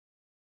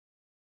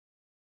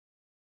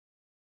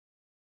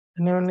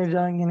Anyone is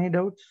having any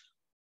doubts?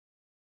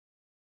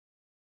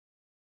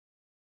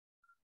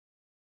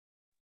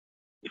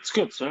 It's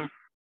good, sir.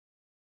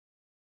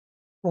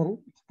 Sorry,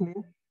 it's clear.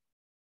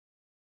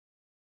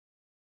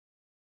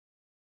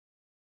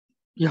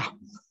 Yeah.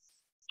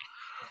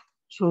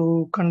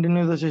 So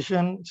continue the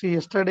session. See,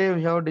 yesterday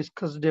we have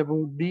discussed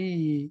about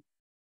the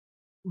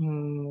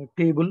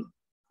table.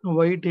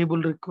 Why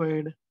table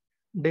required?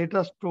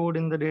 Data stored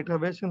in the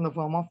database in the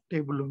form of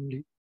table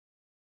only.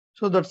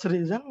 So that's the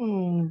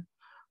reason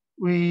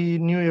we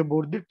knew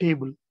about the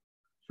table.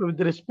 So with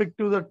respect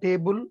to the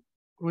table,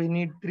 we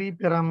need three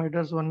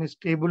parameters. One is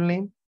table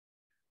name,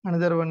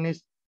 another one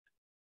is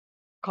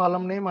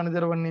column name,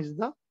 another one is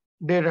the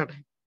data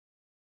type.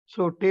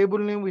 So table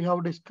name we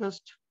have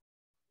discussed.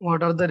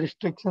 What are the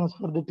restrictions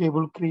for the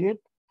table create?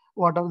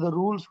 What are the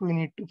rules we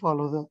need to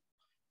follow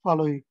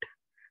it?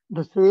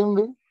 The same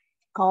way,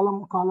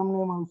 column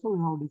name also we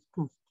have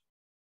discussed.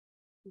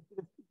 With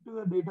respect to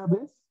the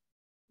database,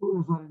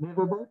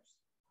 data types,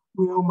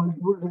 we have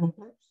multiple data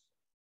types.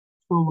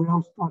 So we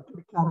have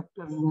started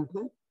character data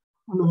type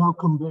and we have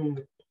combined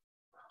it.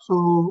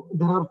 So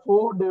there are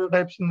four data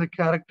types in the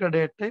character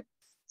data type: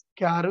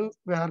 char,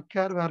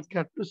 varchar,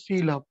 varchar to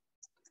CLOB.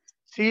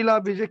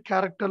 CLOB is a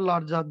character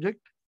large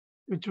object,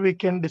 which we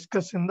can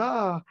discuss in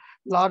the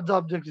large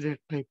objects data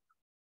type.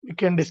 We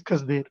can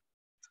discuss there.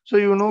 So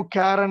you know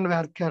char and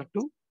varchar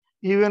 2.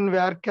 Even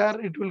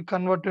varchar, it will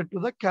convert it to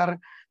the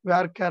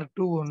varchar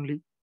 2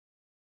 only.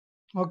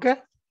 Okay.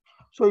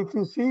 So if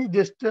you see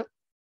just,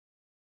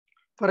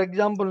 for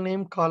example,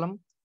 name column,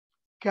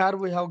 char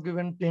we have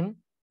given 10,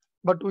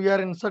 but we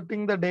are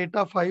inserting the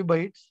data 5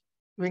 bytes,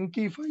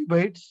 Venky 5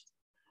 bytes,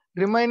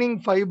 remaining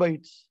 5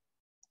 bytes.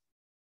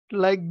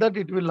 Like that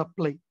it will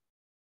apply.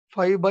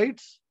 5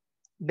 bytes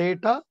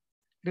data,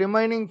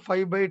 remaining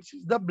 5 bytes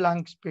is the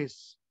blank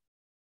space.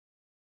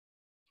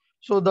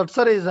 So that's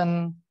the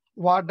reason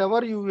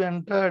whatever you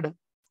entered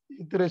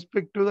with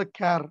respect to the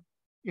char,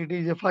 it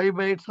is a 5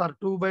 bytes or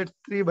 2 bytes,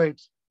 3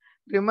 bytes.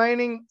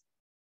 Remaining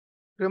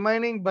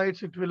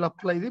bytes, it will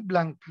apply the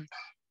blank space.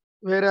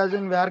 Whereas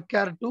in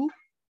varchar 2,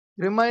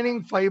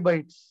 remaining 5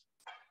 bytes,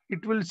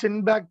 it will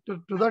send back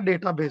to the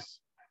database.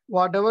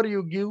 Whatever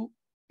you give,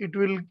 it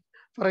will,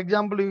 for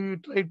example, you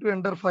try to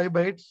enter 5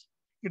 bytes,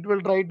 it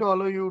will try to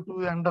allow you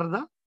to enter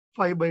the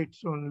 5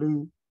 bytes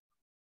only.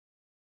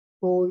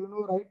 So you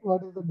know, right,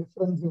 what is the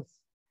differences?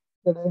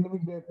 The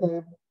dynamic data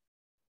type,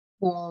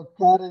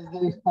 char is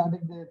the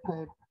static data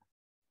type,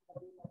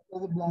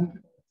 the blank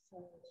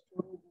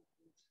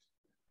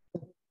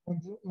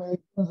my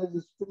size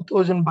is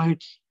 2000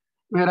 bytes,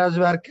 whereas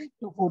varchar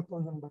to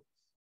 4000 bytes.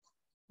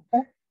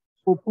 Okay,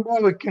 so today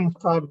we can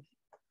start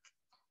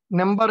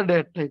number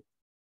data type,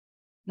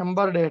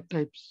 number data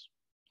types.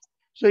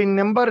 So in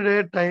number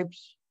data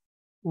types,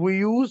 we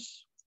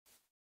use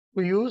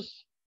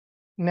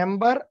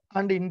number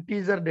and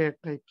integer data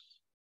types.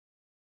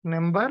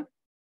 Number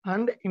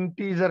and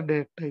integer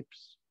data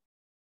types.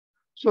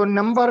 So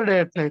number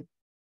data type.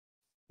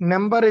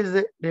 Number is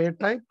a data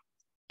type.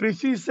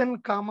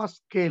 Precision comma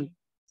scale.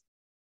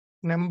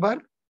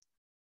 Number,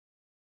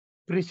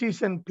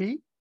 precision P,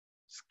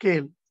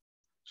 scale.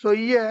 So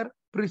here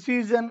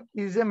precision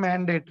is a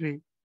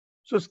mandatory.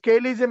 So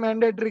scale is a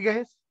mandatory,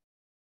 guys.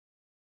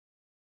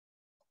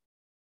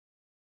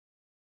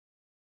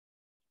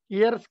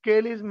 Here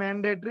scale is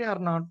mandatory or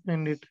not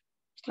mandatory.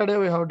 Yesterday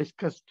we have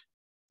discussed.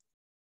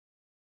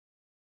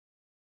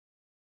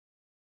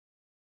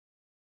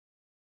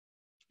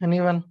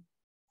 Anyone?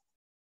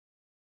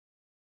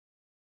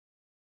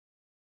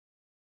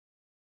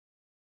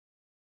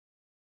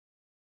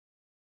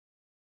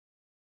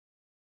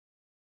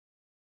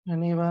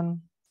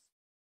 Anyone?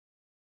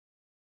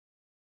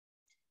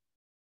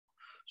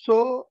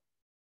 So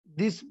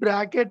this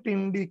bracket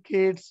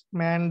indicates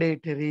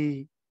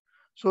mandatory.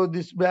 So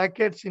this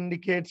brackets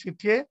indicates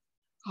it a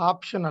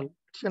optional.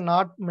 It's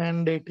not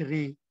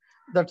mandatory.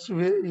 That's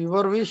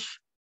your wish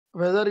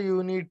whether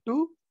you need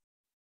to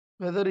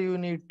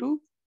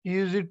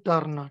use it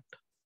or not.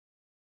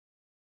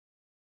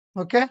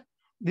 Okay.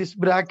 This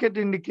bracket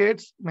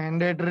indicates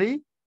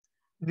mandatory.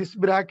 This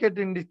bracket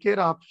indicates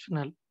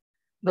optional.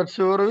 That's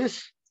your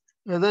wish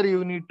whether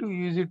you need to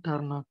use it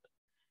or not.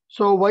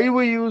 So why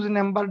we use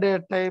number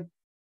data type?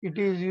 It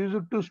is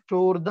used to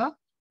store the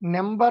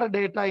number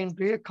data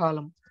into a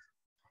column.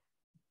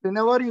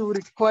 Whenever you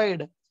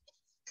required,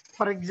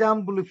 for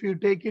example, if you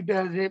take it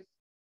as a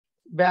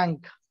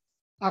bank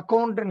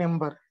account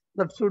number,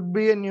 that should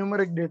be a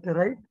numeric data,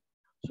 right?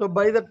 So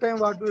by the time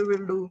what we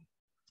will do,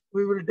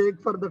 we will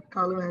take for that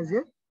column as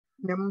a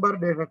number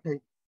data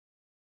type.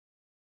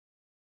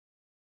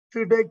 If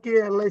you take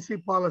a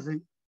LIC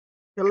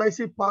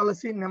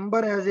policy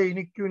number as a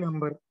unique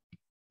number,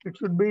 it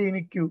should be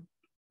unique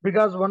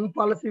because one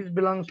policy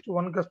belongs to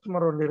one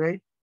customer only,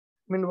 right?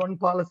 I mean one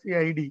policy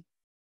ID.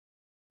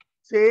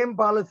 Same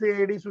policy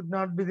ID should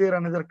not be there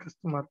another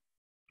customer.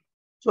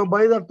 So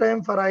by the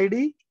time for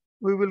ID,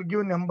 we will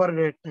give number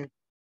data type.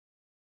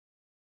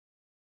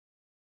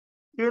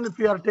 Even if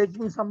you are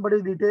taking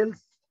somebody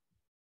details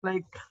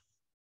like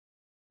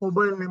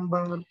mobile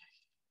number,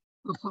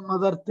 or some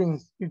other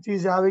things which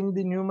is having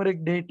the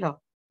numeric data.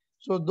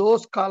 So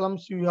those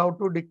columns you have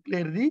to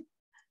declare the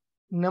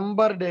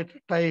number data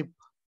type.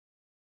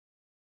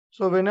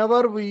 So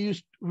whenever we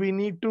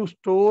need to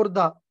store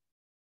the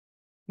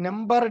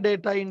number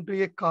data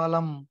into a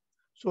column,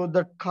 so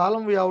that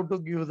column we have to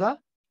give the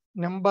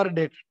number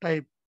data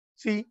type.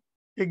 See,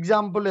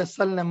 example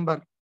SL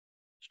number,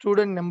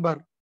 student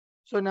number.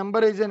 So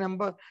number is a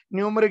number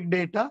numeric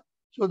data.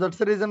 So that's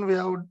the reason we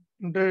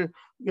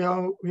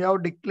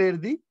have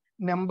declared the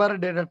number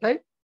data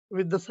type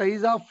with the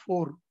size of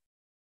 4.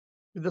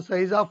 With the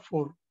size of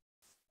 4.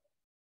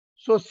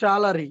 So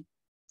salary,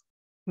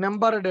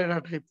 number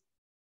data type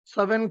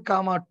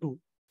 7,2.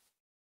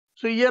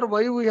 So here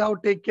why we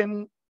have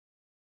taken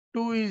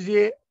 2 is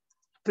a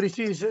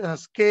precise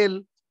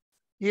scale.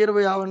 Here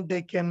we haven't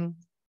taken.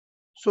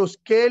 So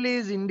scale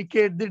is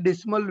indicate the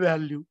decimal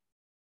value.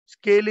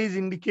 Scale is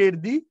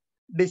indicate the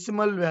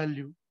decimal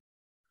value.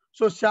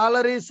 So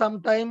salary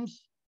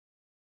sometimes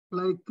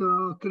like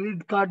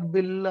credit card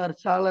bill or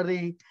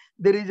salary,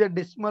 there is a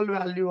decimal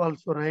value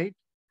also, right?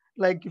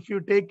 Like if you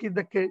take it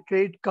the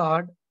credit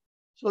card,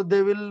 so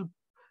the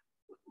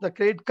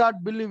credit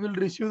card bill you will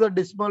receive the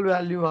decimal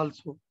value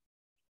also.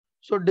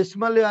 So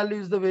decimal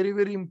value is the very,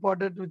 very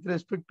important with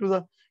respect to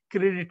the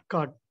credit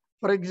card.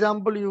 For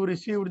example, you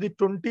received the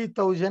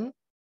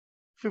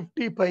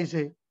 20,050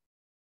 paise.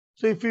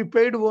 So if you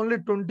paid only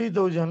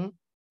 20,000,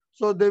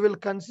 so they will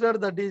consider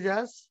that is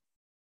as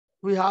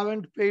we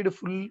haven't paid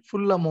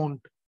full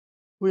amount.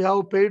 We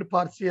have paid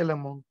partial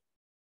amount.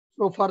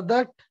 So for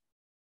that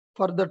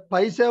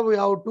paise we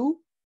have to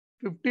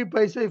 50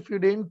 paise if you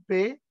didn't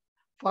pay.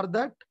 For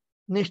that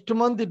next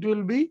month it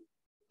will be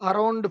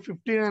around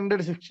 1,500,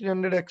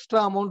 1,600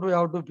 extra amount we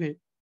have to pay.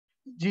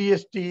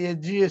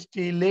 GST,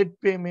 GST, late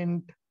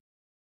payment.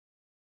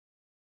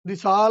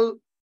 This all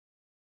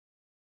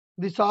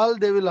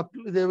they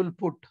will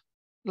put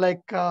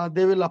like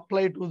they will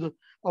apply to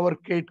our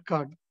credit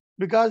card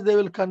because they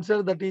will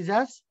consider that is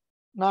as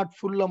not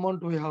full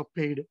amount we have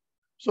paid.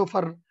 So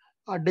for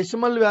a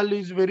decimal value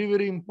is very,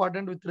 very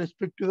important with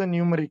respect to the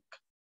numeric.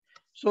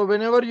 So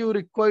whenever you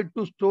require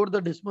to store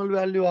the decimal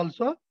value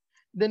also,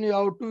 then you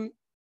have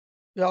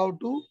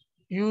to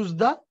use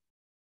the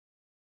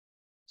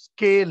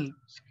scale.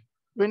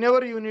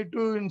 Whenever you need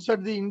to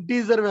insert the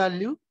integer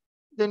value,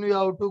 then we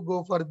have to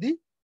go for the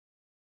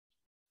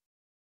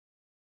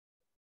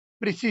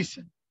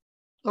precision.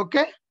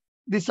 Okay,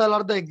 these all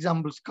are the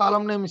examples.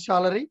 Column name is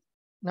salary,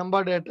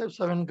 number data type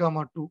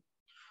 7,2.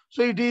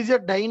 So it is a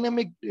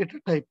dynamic data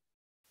type.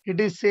 It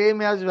is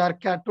same as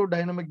varchar2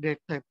 dynamic data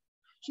type.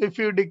 So if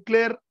you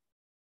declare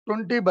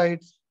 20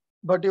 bytes,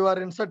 but you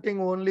are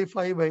inserting only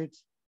 5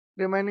 bytes,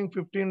 remaining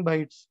 15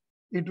 bytes,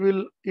 it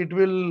will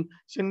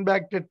send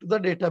back to the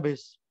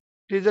database.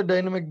 It is a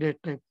dynamic data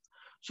type.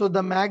 So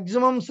the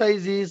maximum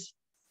size is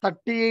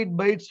 38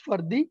 bytes for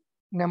the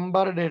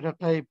number data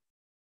type.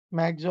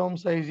 Maximum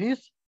size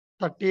is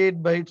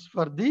 38 bytes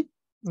for the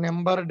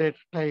number data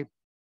type.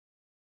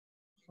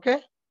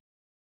 Okay.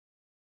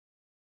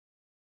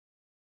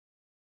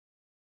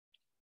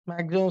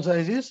 Maximum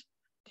size is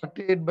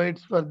 38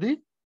 bytes for the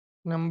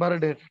number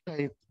data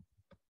type.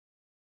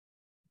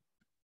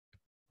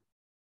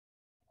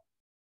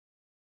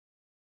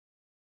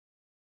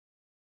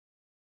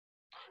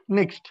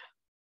 Next.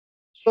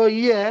 So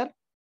here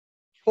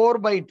 4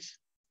 bytes.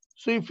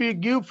 So if you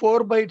give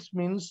 4 bytes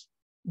means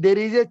there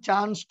is a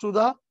chance to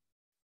the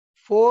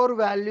 4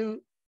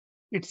 value,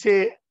 it's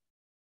a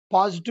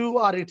positive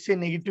or it's a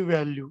negative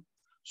value.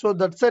 So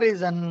that's the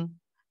reason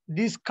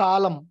this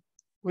column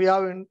we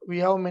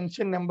have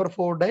mentioned number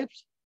 4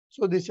 types.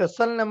 So this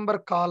SL number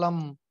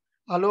column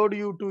allowed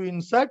you to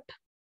insert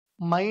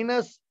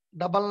minus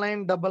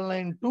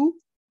 9999 to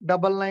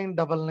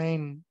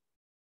 9999.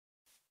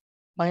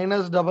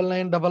 Minus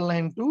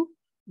 9999 to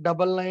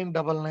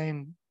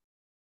 9999.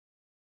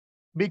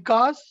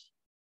 Because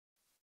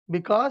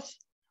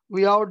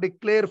we have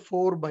declared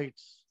 4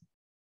 bytes.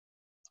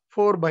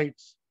 4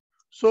 bytes.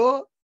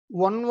 So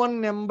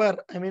one number,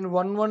 I mean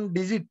one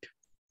digit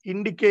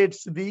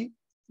indicates the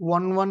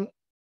one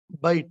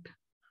byte.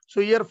 So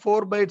here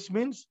 4 bytes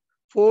means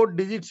 4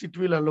 digits it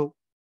will allow.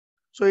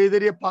 So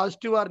either a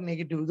positive or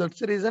negative. That's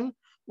the reason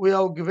we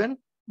have given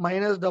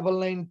minus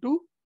 99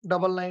 to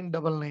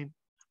 9999.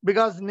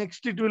 Because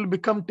next it will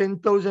become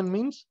 10,000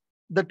 means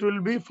that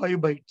will be 5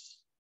 bytes.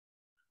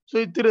 So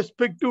with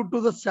respect to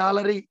the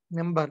salary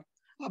number,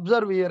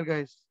 observe here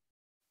guys,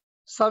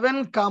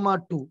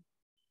 7,2.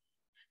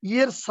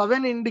 Here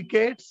 7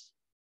 indicates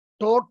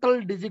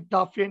total digit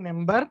of a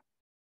number,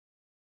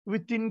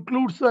 which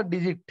includes the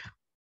digit,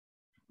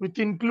 which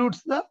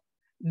includes the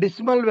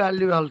decimal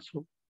value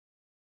also.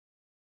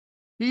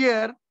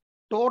 Here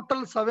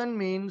total 7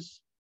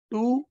 means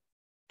 2,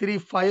 3,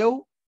 5,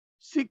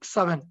 6,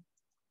 7.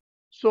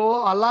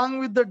 So along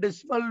with the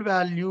decimal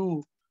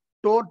value,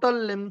 total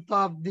length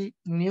of the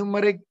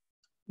numeric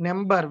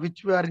number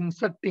which we are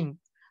inserting,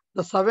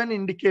 the 7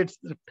 indicates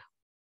that.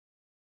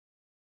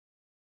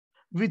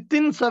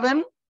 Within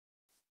 7,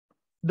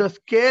 the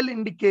scale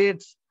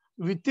indicates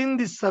within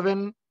the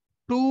 7,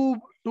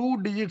 two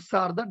digits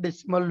are the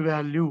decimal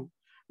value.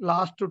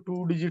 Last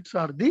two digits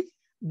are the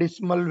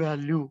decimal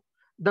value.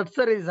 That's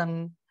the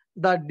reason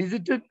the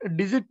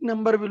digit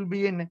number will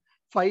be in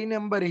 5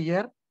 number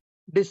here.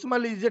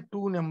 Decimal is a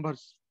 2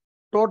 numbers.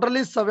 Total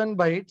is 7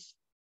 bytes.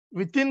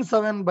 Within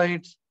 7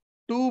 bytes,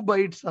 2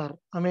 bytes are,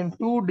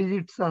 2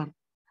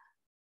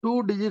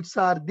 digits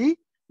are the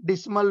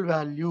decimal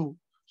value.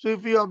 So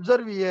if you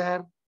observe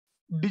here,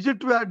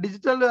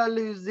 digital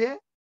value is a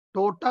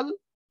total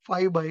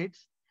 5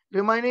 bytes.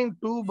 Remaining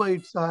 2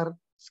 bytes are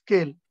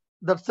scale.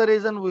 That's the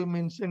reason we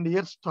mentioned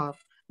here star.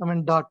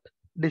 Dot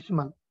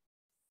decimal.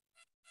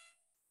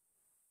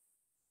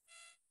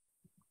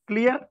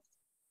 Clear?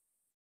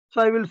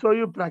 So I will show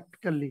you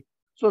practically.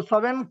 So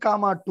 7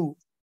 comma 2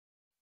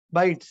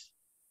 bytes.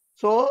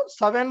 So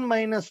 7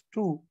 minus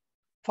 2,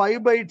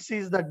 5 bytes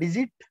is the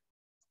digit,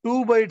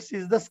 2 bytes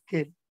is the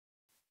scale.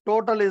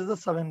 Total is the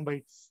 7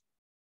 bytes.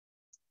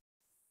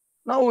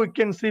 Now we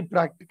can see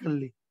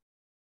practically.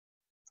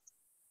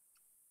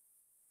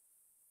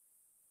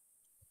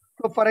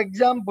 So for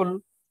example,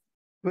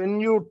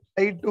 when you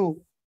try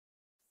to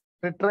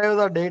retrieve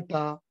the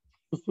data,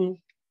 you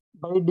see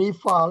by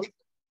default,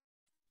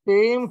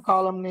 same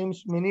column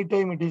names many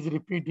times it is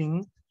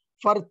repeating.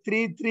 For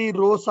three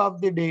rows of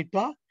the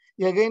data,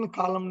 again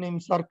column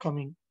names are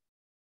coming.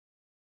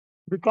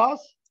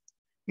 Because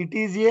it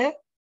is a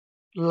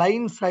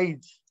line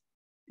size.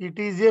 It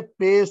is a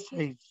page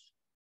size.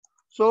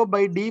 So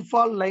by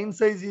default, line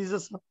size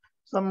is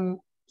some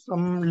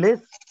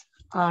less,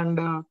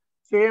 and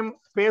same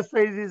page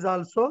size is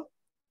also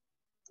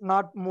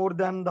not more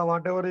than the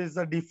whatever is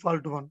the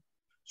default one.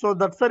 So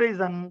that's the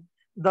reason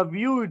the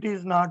view it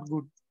is not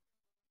good,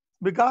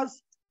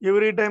 because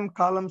every time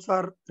columns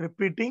are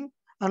repeating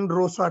and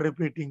rows are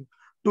repeating.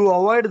 To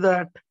avoid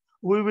that,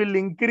 we will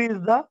increase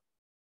the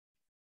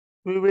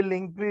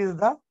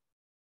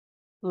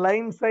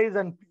line size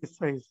and page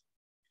size.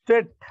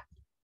 Set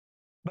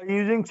by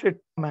using set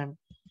command.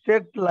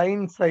 Set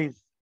line size.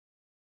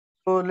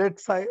 So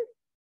let's say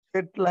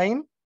set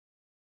line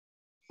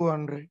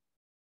 200.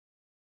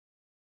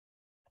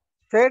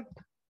 Set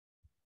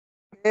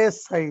page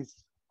size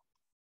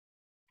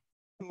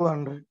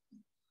 200.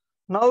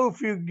 Now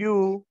if you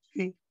give,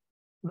 see,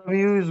 the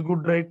view is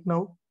good right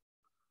now.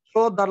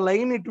 So the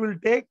line it will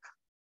take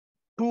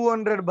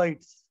 200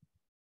 bytes.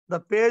 The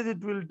page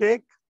it will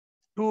take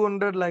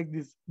 200 like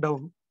this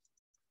down.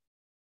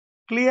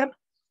 Clear?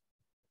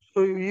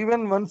 So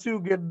even once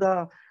you get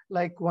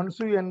once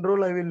you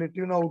enroll, I will let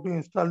you know how to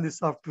install the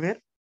software.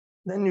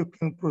 Then you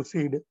can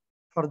proceed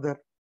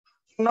further.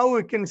 So now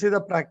we can see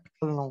the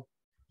practical now.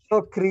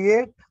 So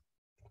create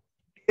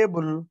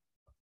table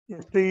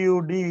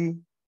stud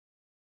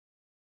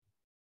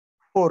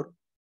 4.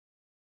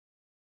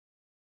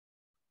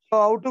 So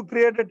how to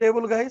create a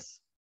table,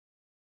 guys?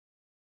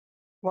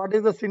 What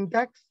is the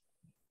syntax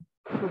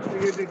to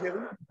create a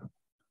table?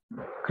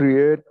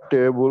 Create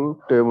table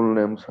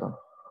name, sir.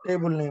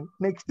 Table name.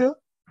 Next,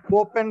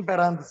 open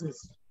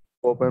parenthesis.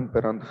 Open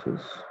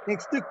parenthesis.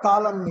 Next,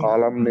 column name.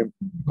 Column name.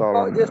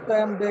 Column Just name.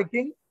 I am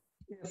taking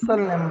SL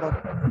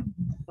number.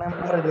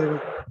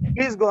 David.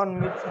 Please go on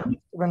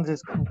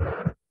mute.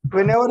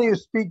 Whenever you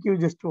speak, you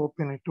just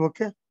open it.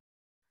 Okay.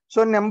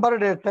 So number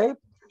data type,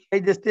 I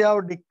just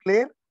have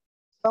declare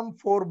some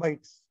 4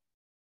 bytes.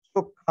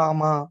 So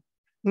comma.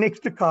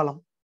 Next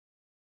column.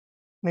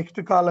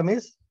 Next column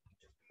is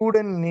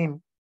student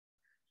name.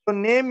 So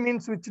name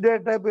means which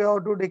data type we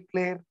have to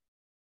declare.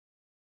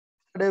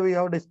 Today we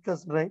have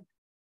discussed, right?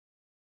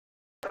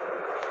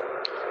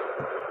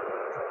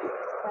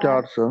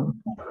 Char, sir.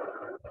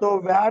 So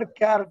where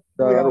char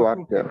we have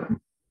to take.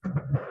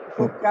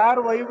 So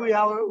char why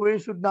we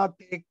should not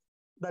take,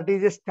 that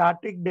is a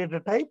static data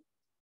type.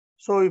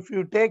 So if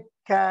you take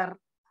char,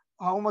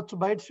 how much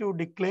bytes you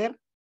declare,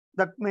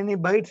 that many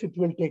bytes it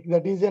will take.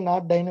 That is a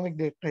not dynamic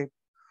data type.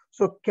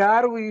 So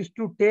char we used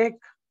to take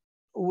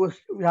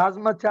as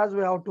much as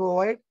we have to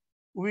avoid.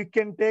 We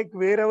can take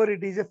wherever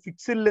it is a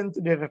fixed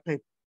length data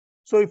type.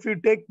 So if you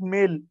take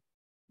male,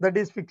 that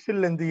is fixed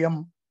length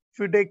M. If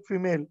you take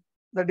female,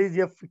 that is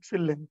a fixed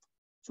length.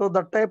 So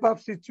that type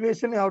of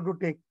situation you have to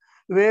take.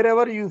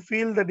 Wherever you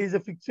feel that is a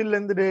fixed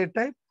length data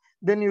type,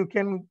 then you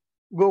can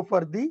go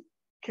for the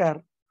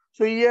char.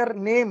 So here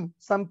name,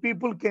 some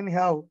people can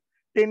have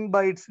 10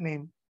 bytes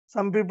name.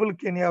 Some people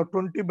can have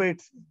 20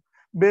 bytes.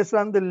 Based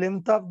on the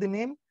length of the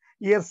name,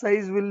 here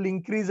size will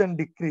increase and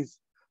decrease.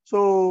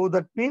 So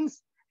that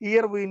means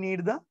here we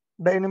need the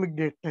dynamic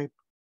data type.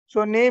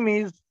 So name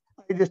is,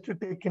 I just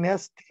taken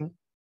as 10.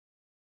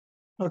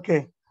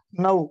 Okay,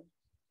 now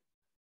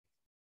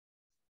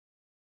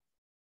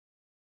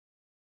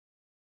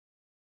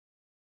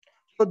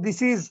so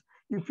this is,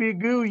 if we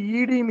give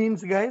ed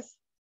means, guys,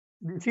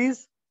 this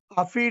is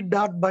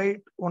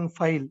affid.byte on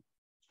file.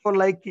 So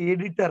like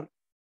editor,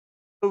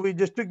 so we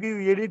just give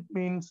edit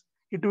means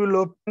it will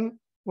open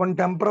one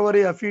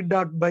temporary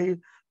affid.byte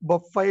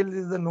buff file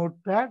is the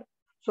notepad.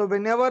 So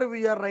whenever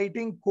we are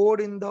writing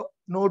code in the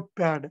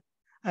notepad,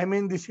 I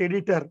mean this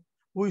editor,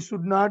 we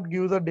should not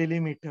give the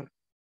delimiter.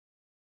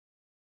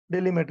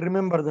 delimit.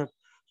 Remember that.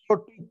 So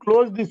to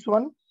close this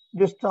one,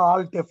 just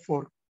Alt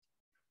F4,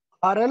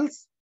 or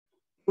else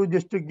you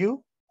just give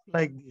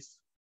like this.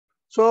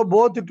 So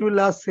both it will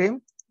have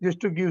same, just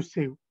to give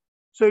save.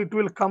 So it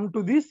will come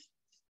to this.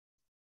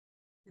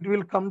 It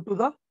will come to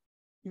the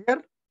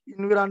here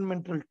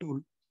environmental tool.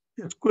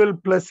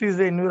 SQL Plus is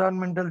the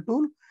environmental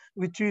tool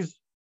which is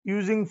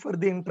using for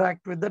the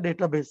interact with the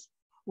database.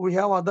 We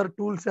have other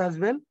tools as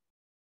well.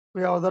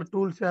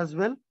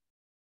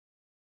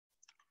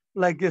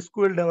 Like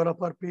SQL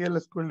developer,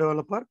 PLSQL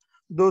developer.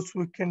 Those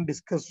we can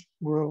discuss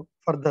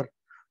further.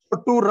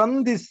 So to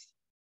run this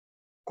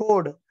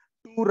code,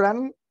 to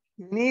run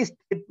any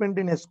statement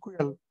in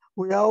SQL,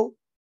 we have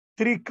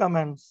 3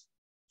 commands.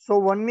 So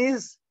one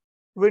is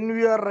when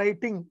we are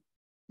writing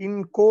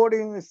in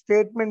coding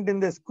statement in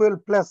the SQL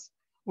Plus,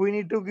 we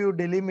need to give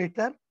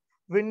delimiter.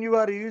 When you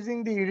are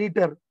using the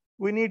editor,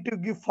 we need to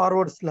give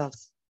forward slash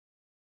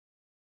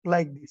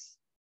like this.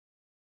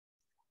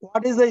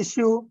 What is the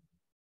issue?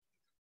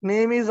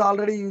 Name is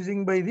already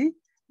using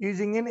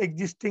an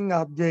existing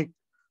object.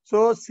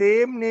 So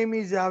same name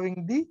is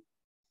having the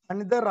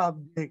another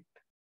object.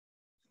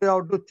 We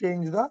have to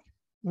change the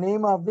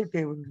name of the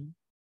table.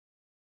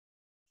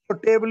 So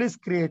table is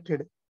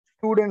created,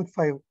 student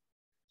 5.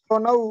 So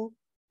now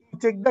to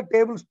check the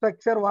table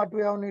structure, what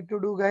we have need to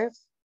do,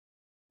 guys?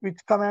 Which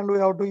command we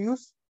have to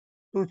use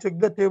to check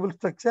the table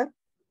structure?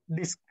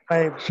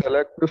 Describe.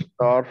 Select to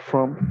start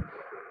from.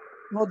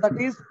 No,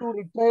 that is to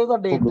retrieve the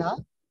data.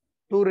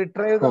 To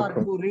retrieve or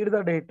to read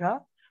the data.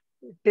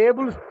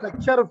 Table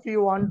structure, if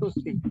you want to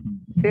see.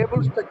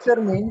 Table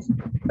structure means,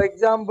 for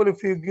example,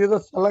 if you give the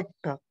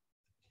select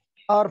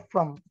or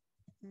from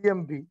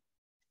EMP,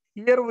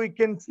 here we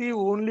can see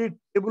only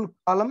table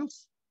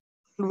columns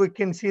and we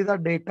can see the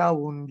data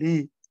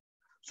only.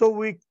 So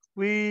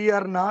we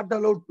are not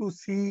allowed to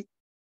see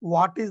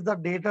what is the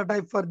data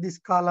type for this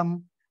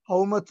column,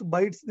 how much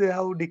bytes they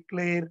have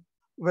declared,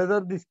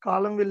 whether this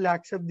column will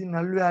accept the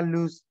null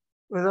values,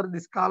 whether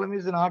this column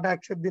is not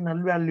accept the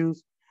null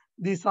values.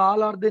 These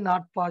all are the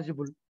not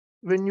possible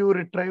when you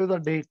retrieve the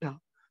data.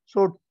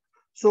 So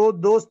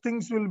those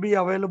things will be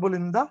available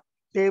in the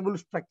table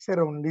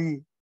structure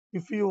only.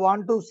 If you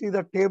want to see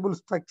the table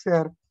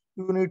structure,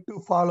 you need to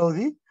follow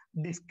the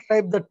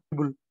describe the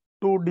table.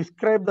 To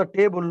describe the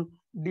table,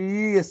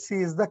 DESC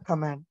is the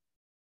command.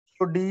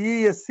 So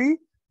DESC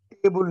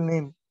table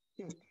name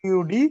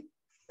SQD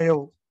 5.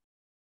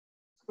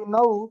 So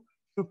now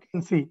you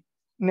can see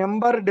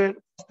number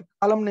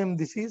column name.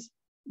 This is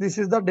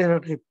the data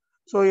type.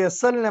 So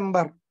SL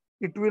number,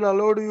 it will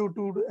allow you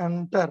to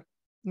enter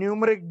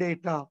numeric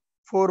data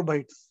 4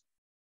 bytes.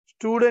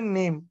 Student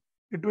name,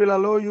 it will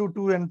allow you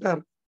to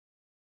enter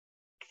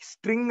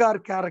string or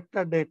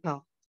character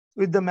data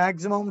with the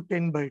maximum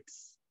 10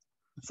 bytes.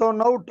 So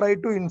now try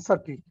to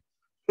insert it.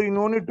 So you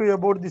no need to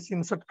about this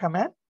insert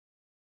command.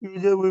 We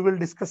will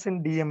discuss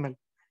in DML.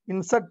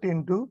 Insert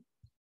into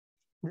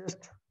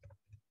just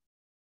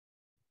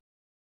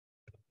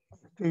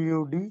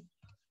STUD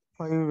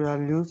 5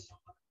 values.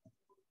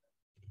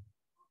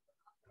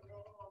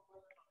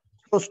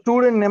 So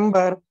student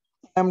number,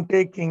 I am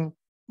taking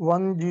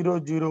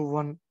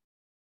 1001.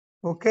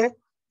 Okay,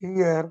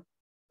 here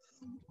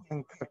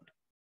cut.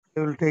 I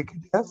will take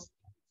it as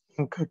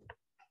cut.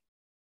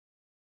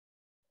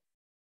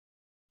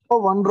 So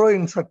one row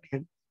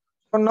inserted.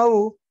 So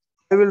now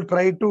I will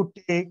try to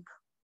take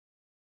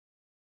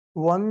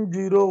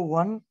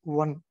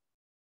 1011.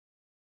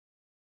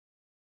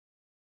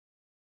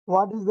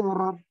 What is the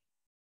error?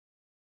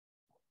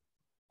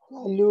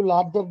 Value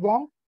larger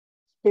than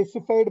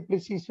specified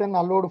precision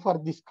allowed for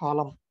this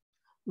column.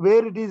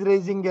 Where it is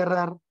raising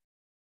error?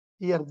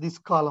 Here, this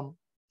column,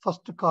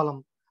 first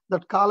column.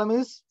 That column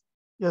is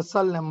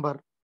SL number.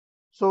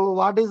 So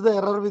what is the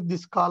error with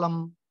this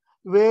column?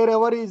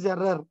 Wherever is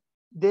error,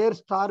 there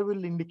star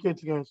will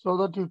indicate, guys, so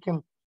that you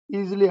can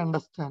easily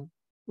understand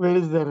where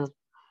is the error.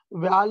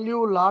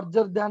 Value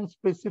larger than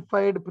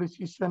specified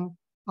precision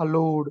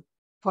allowed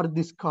for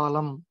this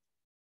column.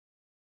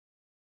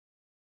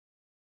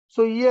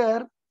 So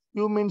here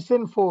you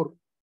mention 4.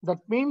 That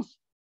means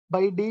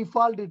by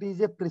default it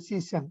is a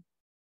precision.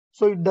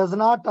 So it doesn't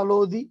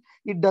allow the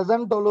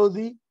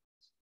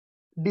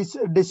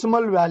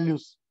decimal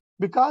values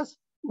because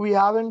we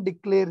haven't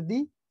declared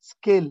the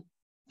scale.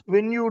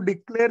 When you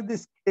declare the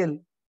scale,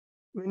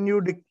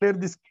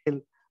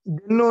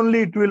 then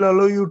only it will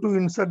allow you to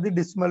insert the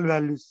decimal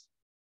values.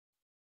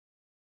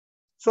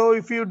 So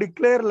if you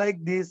declare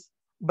like this,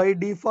 by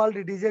default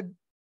it is a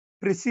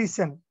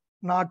precision,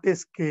 not a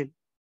scale.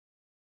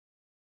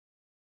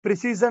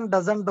 Precision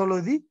doesn't allow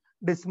the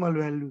decimal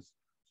values.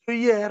 So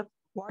here,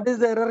 what is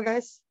the error,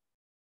 guys?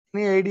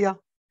 Any idea?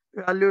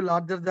 Value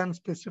larger than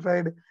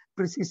specified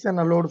precision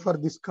allowed for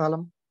this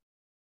column.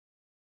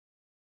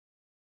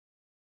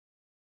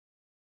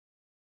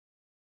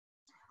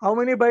 How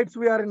many bytes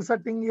we are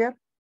inserting here?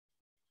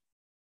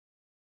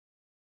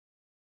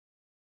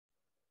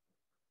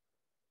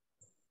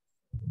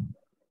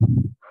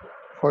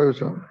 5,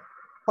 sir.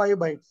 5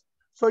 bytes.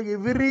 So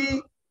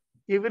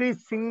every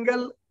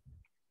single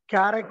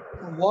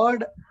character,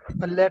 word,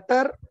 a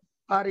letter,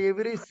 or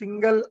every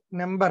single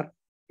number,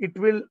 it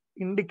will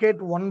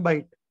indicate 1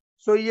 byte.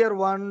 So here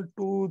 1,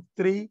 2,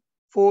 3,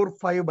 4,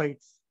 5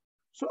 bytes.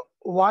 So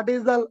what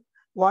is the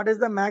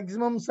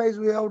maximum size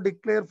we have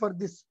declared for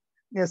this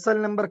SL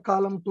number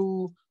column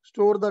to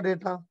store the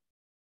data?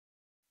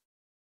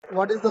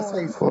 What is the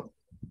size? 4.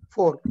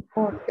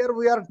 Here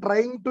we are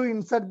trying to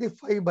insert the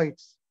 5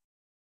 bytes,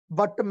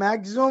 but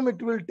maximum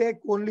it will take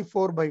only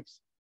 4 bytes.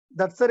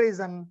 That's the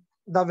reason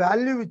the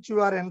value which you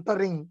are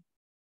entering,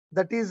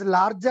 that is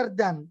larger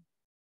than,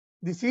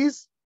 this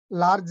is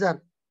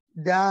larger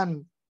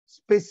than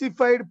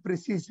specified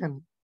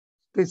precision.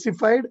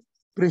 Specified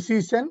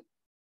precision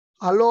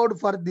allowed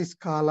for this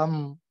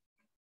column.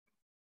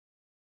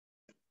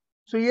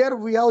 So here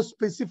we have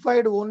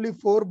specified only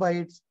 4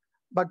 bytes,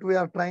 but we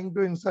are trying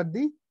to insert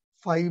the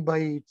 5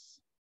 bytes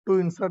to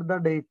insert the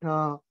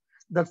data.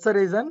 That's the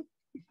reason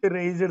it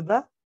raised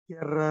the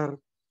error.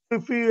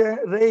 If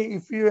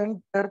you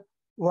enter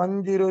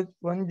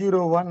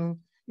 10101,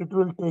 it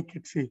will take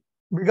it, see,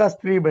 because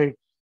 3 bytes.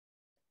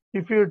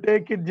 If you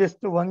take it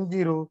just 10,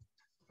 it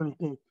will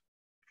take.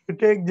 If you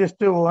take just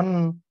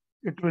 1,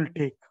 it will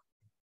take.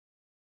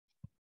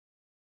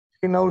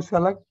 We now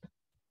select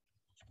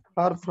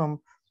star from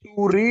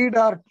to read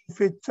or to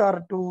fetch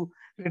or to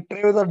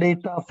retrieve the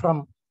data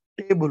from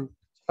table.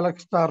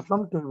 Select star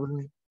from table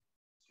name.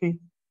 See.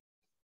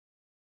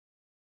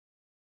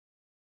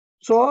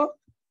 So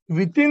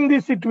within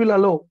this it will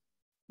allow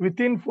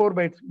within 4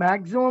 bytes.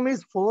 Maximum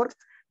is 4.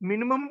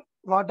 Minimum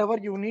whatever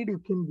you need you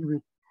can give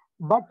it.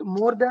 But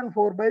more than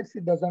 4 bytes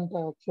it doesn't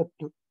accept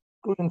to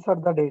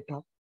insert the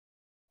data.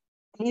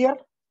 Clear?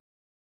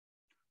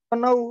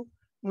 So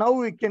now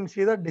we can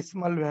see the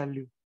decimal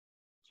value.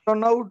 So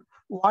now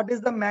what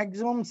is the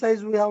maximum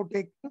size we have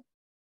taken?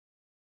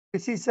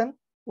 Precision.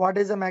 What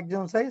is the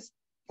maximum size?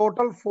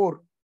 Total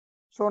 4.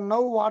 So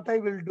now what I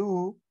will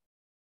do,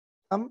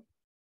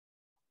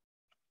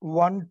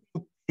 1,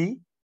 2, 3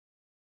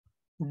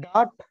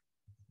 dot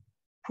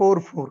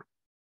 44.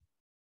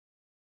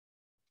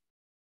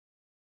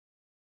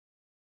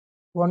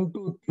 1,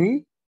 2,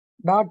 3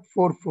 dot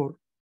 44.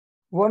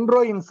 1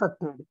 row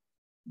inserted,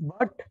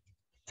 but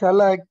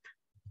select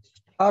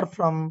star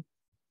from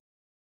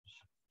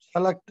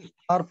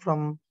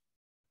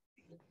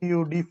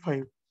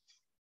UD5.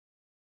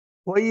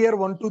 Why here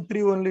 1, 2,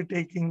 3 only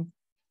taking?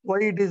 Why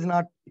it is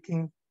not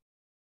taking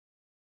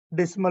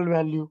decimal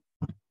value?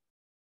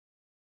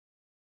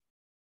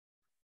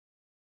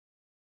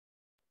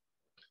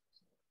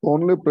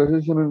 Only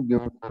precision is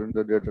given in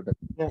the data type.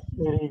 Yes,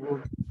 very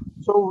good.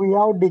 So we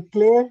have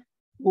declared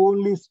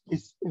only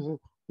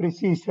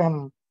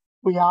precision.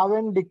 We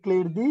haven't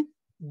declared the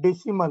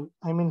decimal,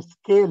 I mean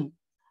scale.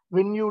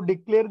 When you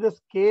declare the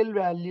scale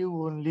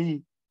value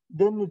only,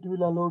 then it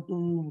will allow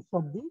to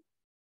insert the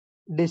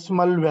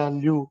decimal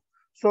value.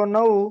 So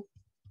now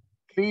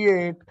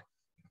create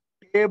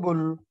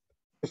table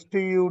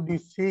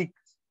STUD6,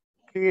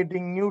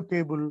 creating new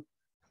table.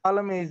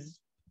 Column is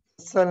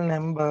SL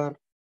number.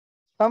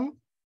 Some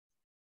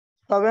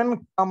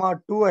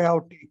 7,2 I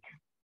have taken.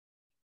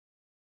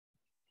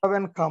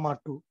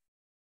 7,2.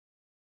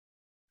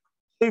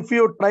 If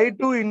you try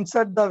to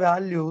insert the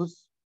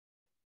values,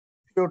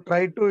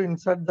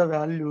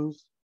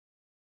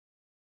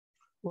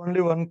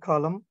 only one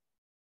column.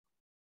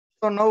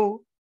 So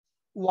now,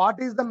 what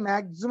is the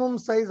maximum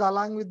size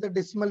along with the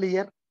decimal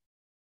here?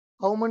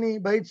 How many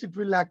bytes it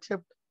will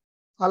accept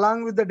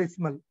along with the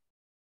decimal?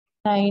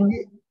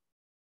 9.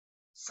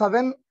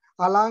 7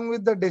 along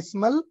with the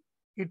decimal,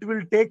 it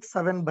will take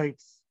 7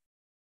 bytes.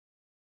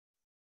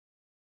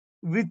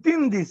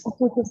 Within this,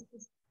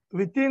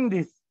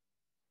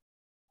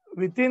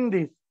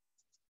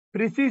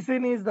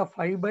 precision is the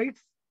 5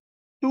 bytes,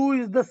 2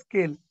 is the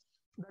scale.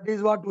 That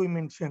is what we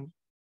mentioned.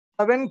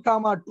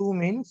 7,2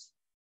 means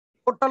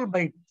total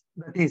bytes.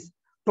 That is,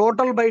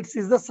 total bytes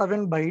is the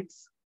 7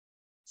 bytes.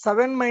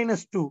 7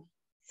 minus 2.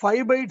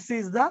 5 bytes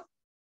is the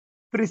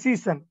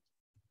precision.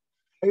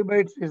 5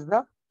 bytes is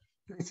the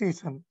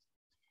precision.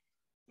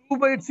 2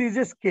 bytes is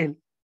a scale.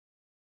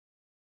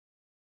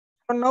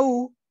 So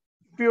now,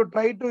 if you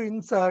try to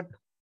insert,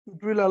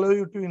 it will allow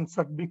you to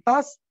insert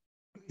because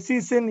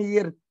precision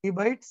here 3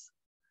 bytes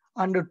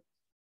and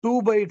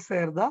 2 bytes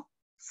are the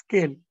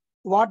scale.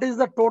 What is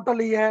the total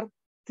here?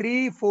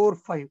 3, 4,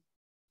 5.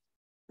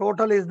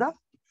 Total is the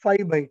 5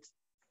 bytes.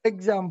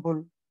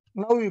 Example,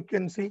 now you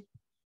can see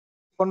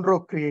 1 row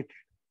created.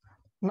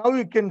 Now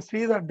you can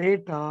see the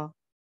data.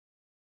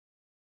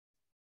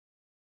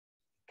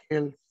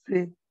 See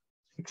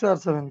 6 or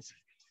 7.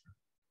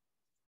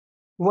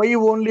 Why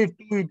only 2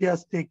 it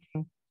has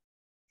taken?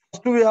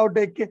 First we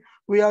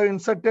have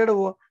inserted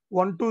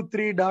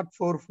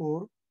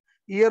 123.44.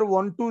 Here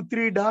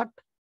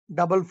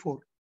 123.44.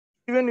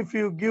 Even if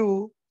you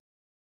give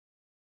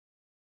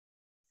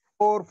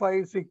 4,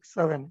 5, 6,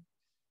 7.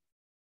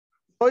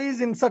 Row is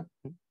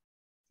inserting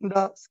in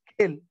the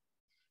scale.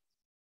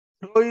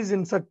 Row is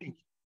inserting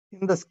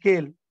in the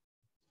scale.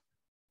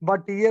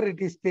 But here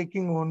it is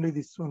taking only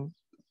this one.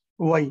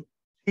 Why?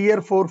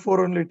 Here 4,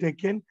 4 only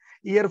taken.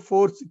 Here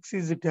 4, 6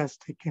 is it has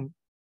taken.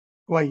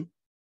 Why?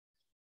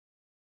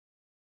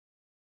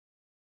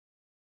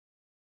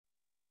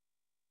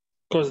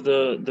 Because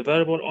the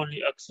variable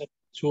only accepts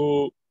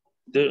two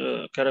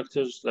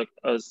characters like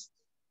as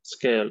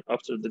scale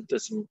after the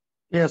decimal.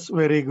 Yes,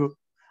 very good.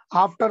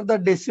 After the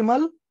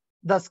decimal,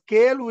 the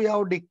scale we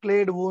have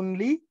declared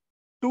only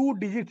 2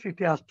 digits it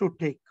has to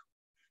take.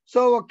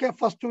 So, okay,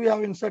 first we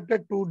have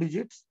inserted 2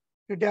 digits.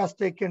 It has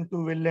taken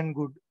 2, well and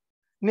good.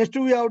 Next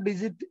we have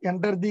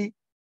enter the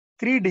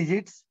 3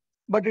 digits,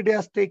 but it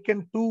has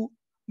taken 2.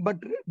 But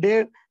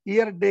here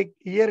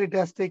it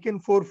has taken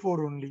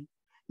 4 only.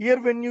 Here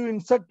when you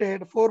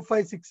inserted 4,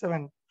 5, 6,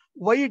 7,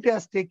 why it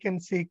has taken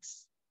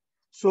 6?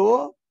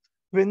 So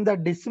when the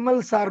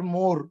decimals are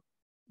more,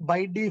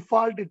 by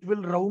default it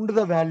will round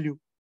the value.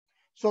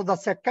 So the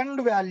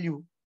second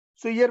value,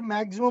 so here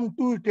maximum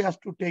 2 it has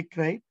to take,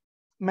 right?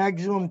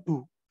 Maximum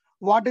 2.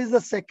 What is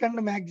the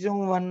second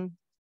maximum one?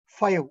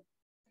 5.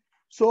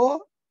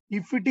 So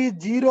if it is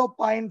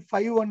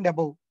 0.5 and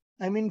above,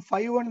 I mean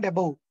 5 and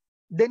above,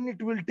 then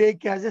it will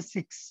take as a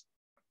 6.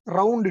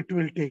 Round it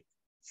will take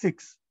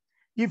 6.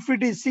 If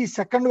it is, see,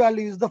 second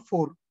value is the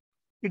 4.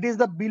 It is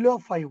the below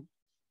 5.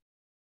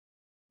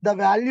 The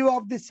value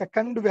of the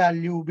second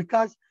value,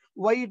 because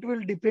why it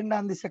will depend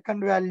on the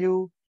second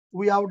value?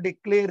 We have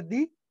declared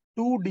the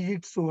 2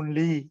 digits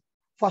only.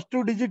 First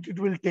 2 digit it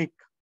will take.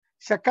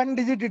 Second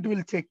digit it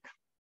will check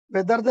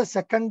whether the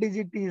second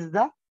digit is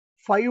the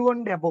 5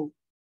 and above.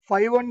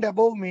 5 and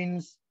above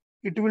means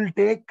it will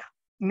take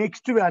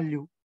next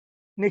value.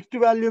 Next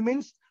value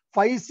means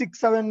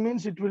 567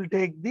 means it will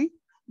take the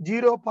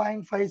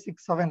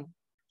 0.567.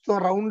 So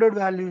rounded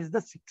value is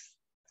the 6.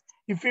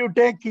 If you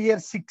take here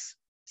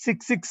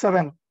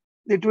 667,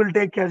 it will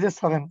take as a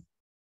 7.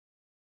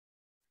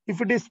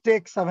 If it is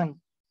take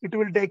 7, it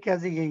will take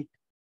as a 8.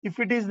 If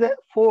it is the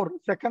 4,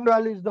 second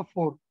value is the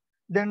 4,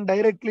 then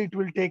directly it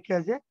will take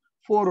as a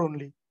 4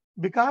 only,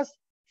 because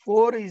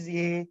 4 is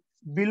a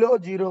below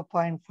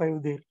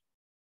 0.5 there.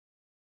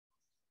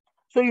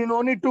 So you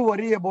no need to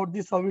worry about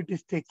this, how it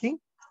is taking.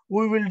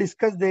 We will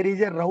discuss, there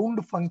is a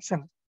round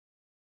function.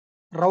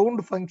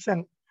 Round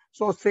function.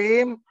 So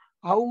same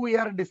how we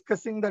are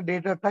discussing the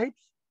data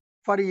types.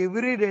 For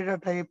every data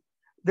type,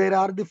 there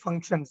are the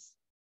functions.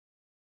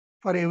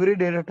 For every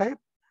data type,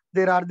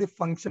 there are the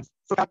functions.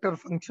 So factor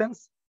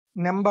functions,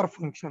 number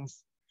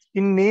functions.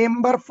 In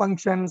number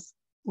functions,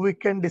 we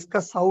can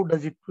discuss how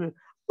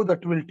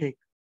that will take.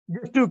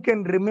 Just you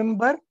can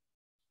remember,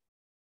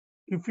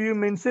 if you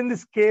mention the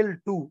scale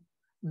 2,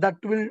 that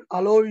will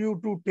allow you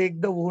to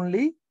take the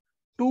only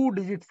 2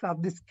 digits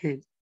of the scale.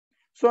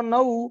 So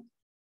now,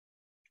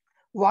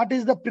 what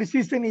is the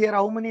precision here?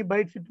 How many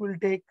bytes it will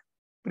take?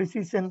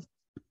 Precision.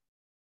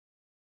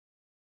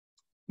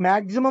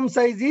 Maximum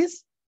size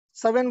is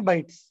 7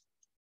 bytes.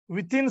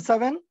 Within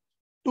 7,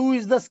 2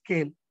 is the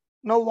scale.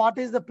 Now, what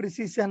is the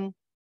precision?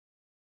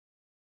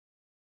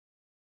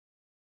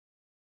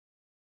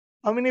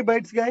 How many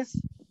bytes, guys?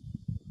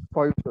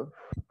 5, sir.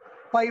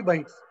 5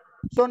 bytes.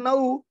 So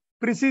now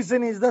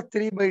precision is the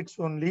 3 bytes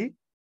only.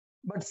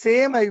 But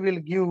same I will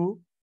give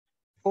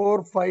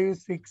 4, 5,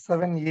 6,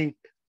 7, 8.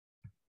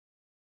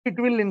 It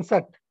will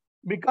insert,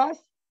 because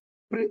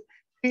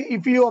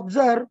if you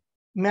observe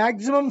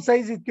maximum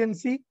size, you can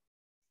see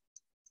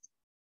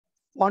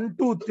 1,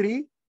 2,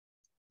 3,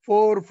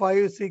 4,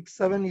 5, 6,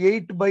 7,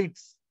 8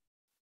 bytes.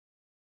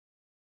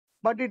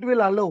 But it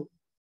will allow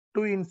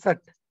to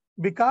insert,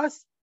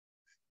 because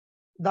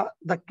the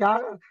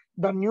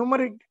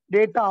numeric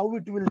data, how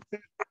it will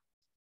take,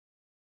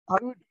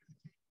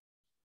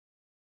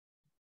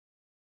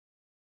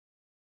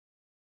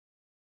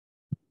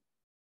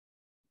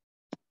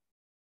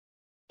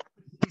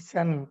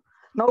 precision.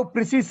 Now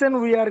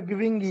precision we are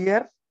giving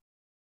here.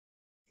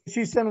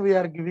 Precision we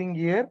are giving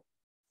here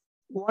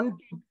 1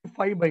 to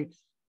 5 bytes.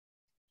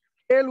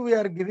 Scale we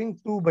are giving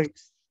 2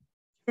 bytes.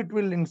 It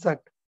will insert.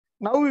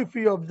 Now if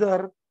you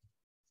observe,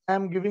 I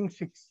am giving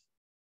 6.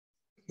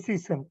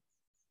 Precision.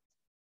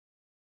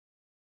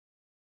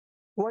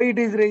 Why it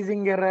is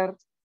raising error?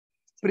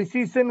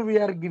 Precision we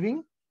are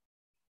giving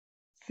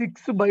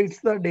 6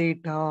 bytes the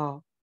data.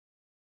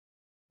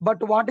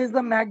 But what is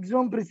the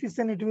maximum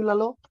precision it will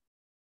allow?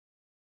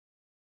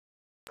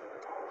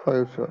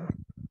 5, sir.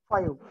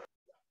 5.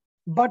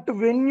 But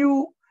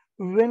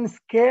when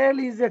scale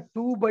is a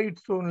 2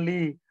 bytes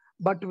only,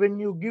 but when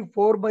you give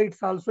 4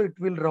 bytes also, it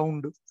will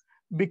round,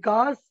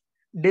 because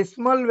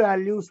decimal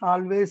values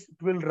always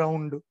it will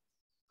round.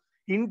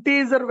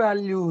 Integer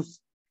values,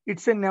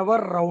 it's a never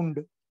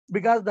round,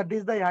 because that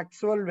is the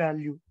actual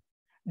value.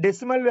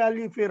 Decimal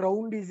value, if a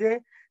round is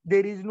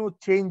there is no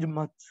change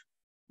much.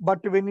 But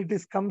when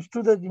it comes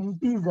to the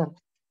integer,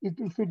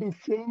 if it is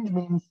change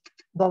means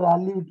the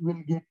value it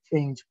will get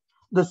changed.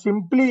 The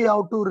simply you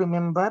have to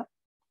remember,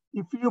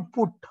 if you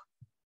put,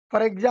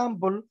 for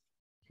example,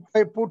 if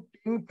I put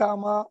in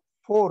comma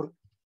 4,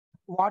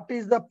 what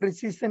is the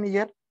precision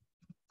here?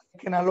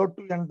 I can allow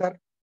to enter.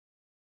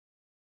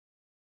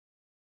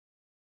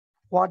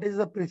 What is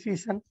the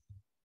precision?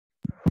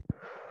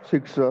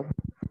 6, sir.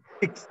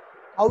 6.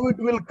 How it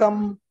will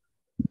come?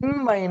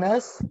 N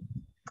minus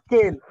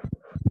scale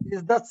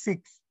is the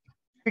 6.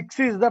 6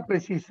 is the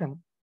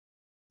precision.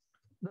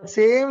 The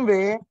same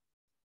way,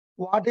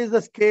 what is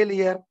the scale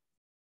here?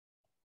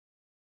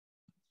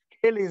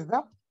 Scale is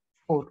the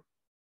 4.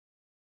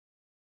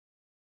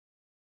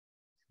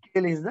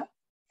 Scale is the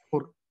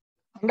 4.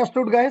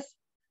 Understood, guys?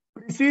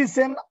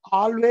 Precision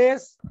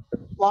always,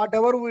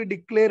 whatever we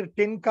declare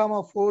 10,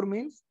 4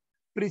 means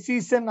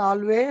precision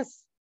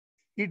always,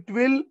 it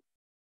will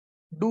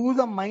do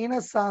the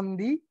minus on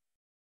the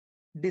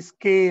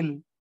scale.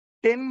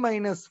 10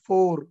 minus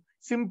 4.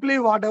 Simply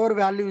whatever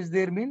value is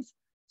there means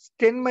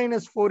 10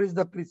 minus 4 is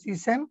the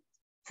precision,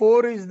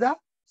 4 is the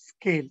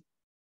scale.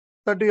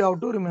 That you have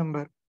to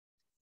remember.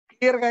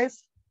 Clear,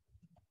 guys?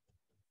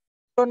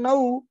 So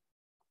now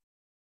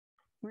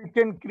we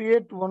can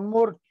create one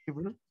more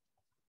table.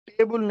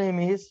 Table name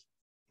is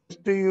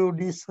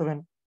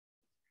STUD7.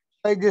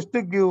 I just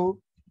give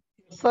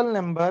SL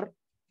number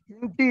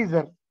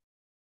integer.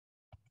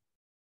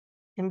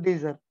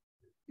 Integer.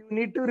 You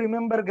need to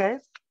remember,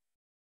 guys.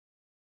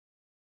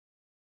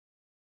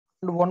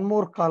 And one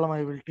more column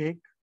I will take.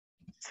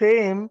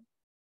 Same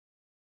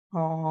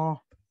phone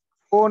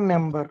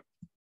number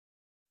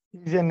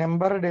is a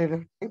number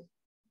data type.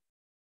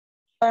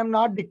 I am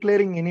not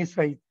declaring any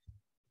size.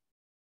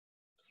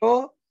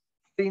 So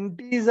the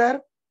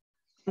integer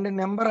and the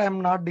number I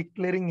am not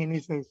declaring any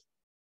size.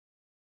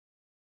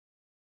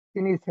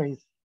 Any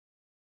size.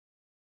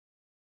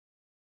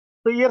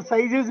 So here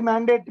size is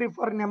mandatory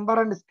for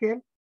number and scale.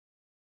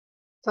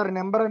 Sorry,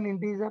 number and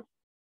integer.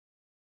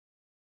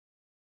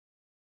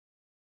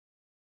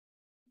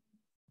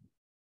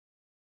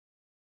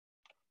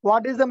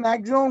 What is the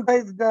maximum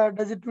size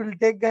does it will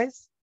take,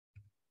 guys?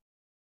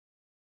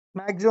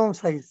 Maximum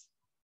size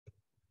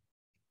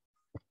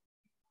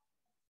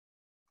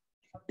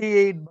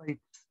 38 bytes.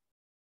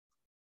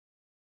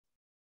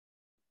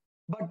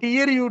 But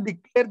here you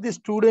declare the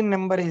student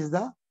number is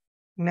the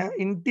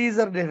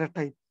integer data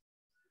type.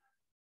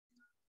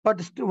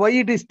 But why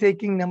it is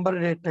taking number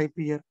data type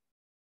here?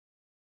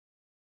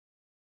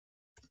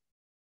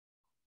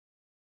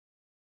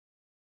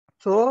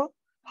 So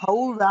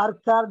how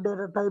varchar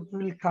data type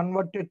will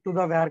convert it to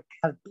the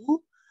varchar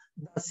 2?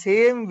 The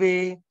same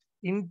way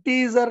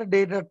integer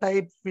data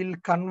type will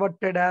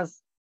converted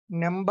as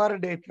number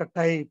data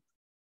type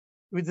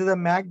with the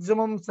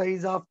maximum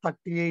size of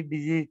 38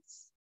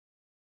 digits.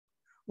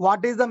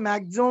 What is the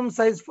maximum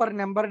size for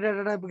number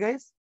data type,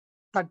 guys?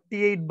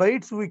 38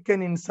 bytes we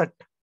can insert.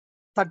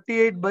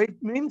 38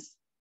 bytes means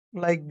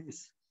like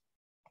this.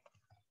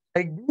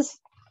 Like this,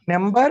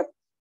 number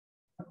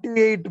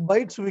 38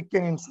 bytes we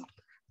can insert.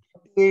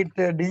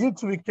 38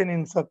 digits we can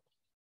insert.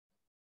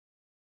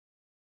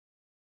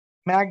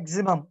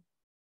 Maximum.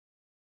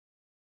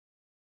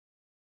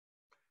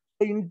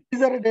 The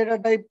integer data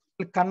type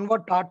will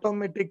convert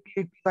automatically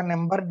to the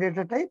number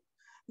data type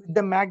with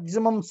the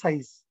maximum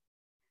size.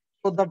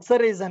 So that's the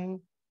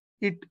reason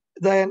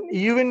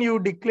even you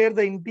declare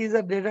the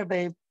integer data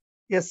type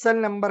SL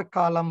number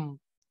column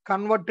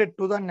converted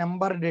to the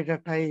number data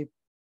type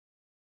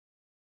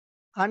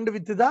and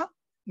with the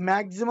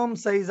maximum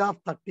size of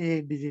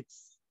 38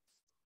 digits.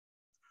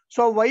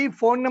 So why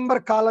phone number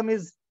column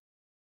is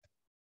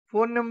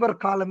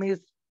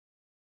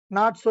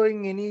not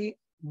showing any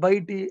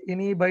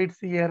bytes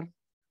here?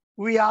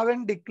 We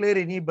haven't declared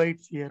any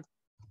bytes here,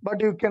 but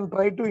you can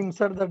try to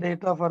insert the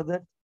data for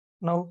that.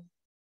 Now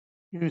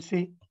you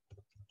see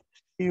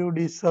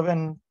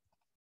UD7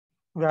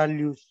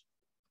 values.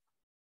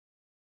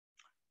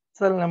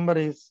 Cell number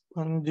is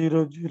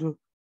 100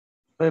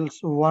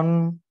 else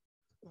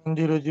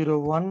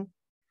 1001.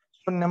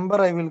 So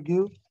number I will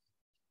give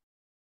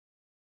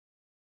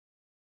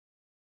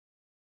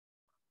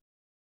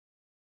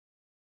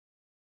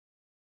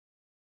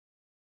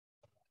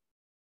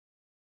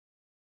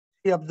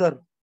observe.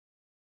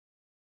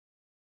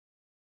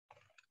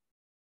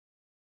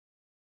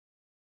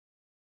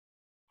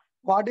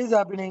 What is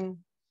happening?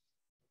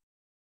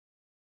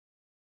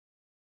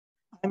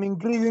 I'm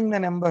increasing the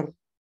number.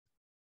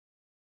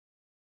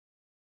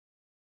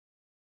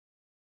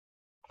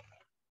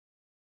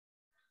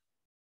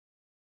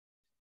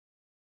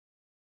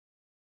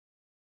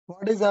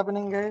 What is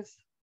happening, guys?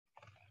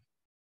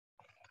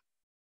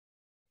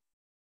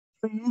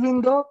 So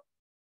even though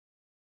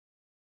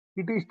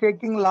it is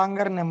taking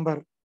longer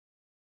number,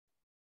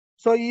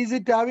 so is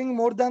it having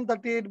more than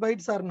 38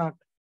 bytes or not?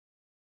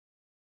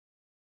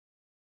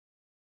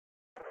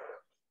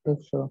 Yes,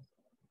 sir.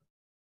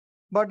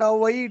 But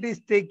why it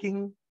is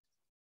taking?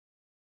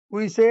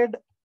 We said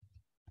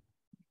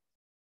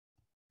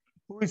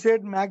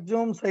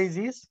maximum size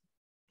is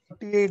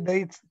 38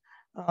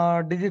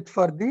 digits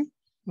for the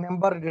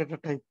number data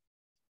type,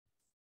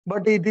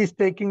 but it is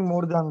taking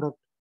more than that.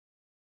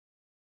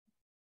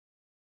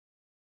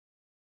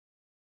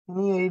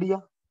 Any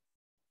idea?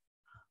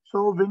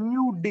 So when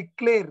you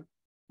declare,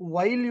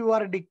 while you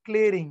are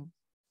declaring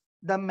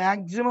the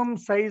maximum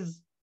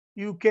size,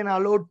 you can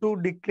allow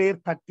to declare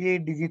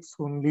 38 digits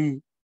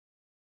only.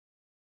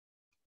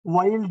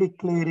 While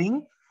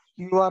declaring,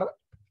 you are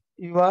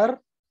you are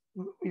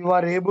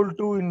able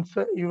to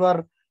insert,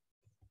 you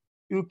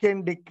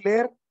can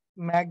declare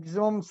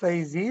maximum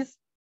size is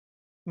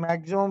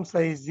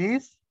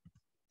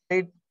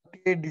 8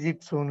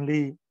 digits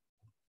only.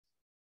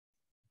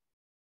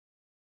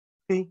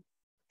 See,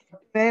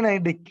 39 I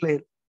declare.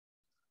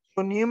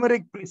 So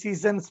numeric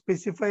precision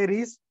specifier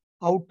is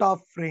out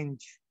of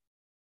range.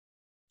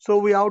 So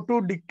we have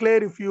to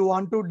declare, if you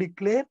want to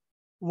declare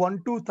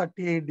 1 to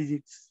 38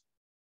 digits.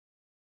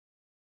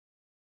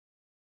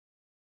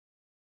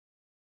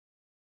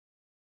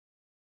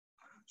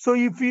 So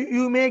if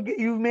you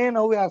may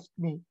now ask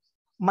me,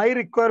 my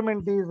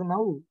requirement is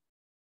now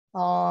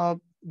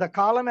the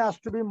column has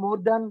to be more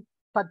than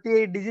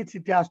 38 digits,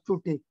 it has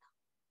to take.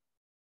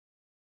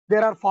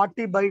 There are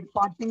 40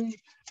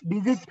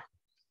 digits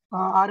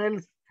or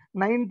else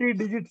 90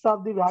 digits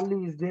of the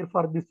value is there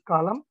for this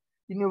column.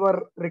 In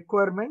your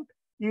requirement,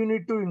 you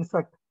need to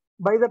insert.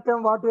 By the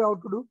time, what we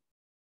have to do?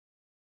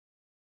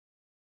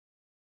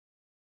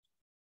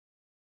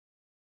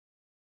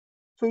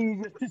 So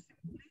you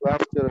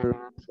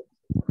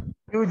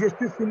just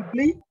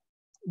simply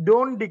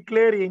don't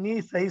declare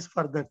any size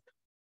for that.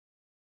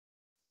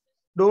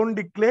 Don't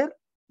declare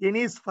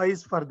any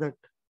size for that.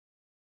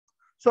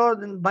 So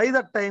by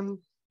that time,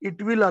 it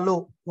will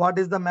allow what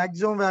is the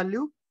maximum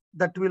value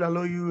that will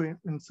allow you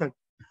insert.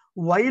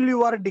 While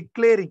you are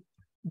declaring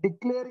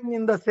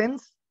in the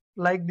sense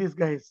like this,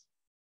 guys.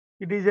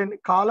 It is a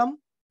column,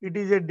 it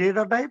is a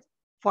data type.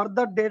 For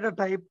that data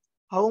type,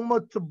 how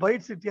much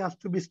bytes it has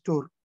to be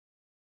stored.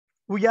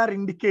 We are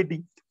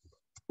indicating,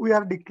 we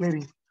are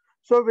declaring.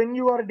 So when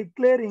you are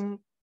declaring,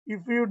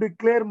 if you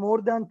declare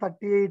more than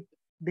 38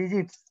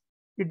 digits,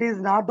 it is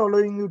not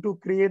allowing you to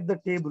create the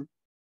table,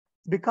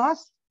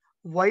 because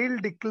while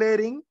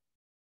declaring,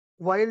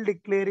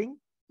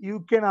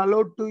 you can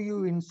allow to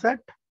you insert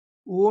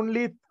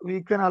only,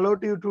 we can allow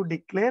you to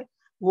declare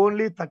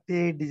only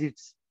 38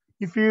 digits.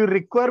 If your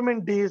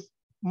requirement is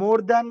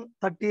more than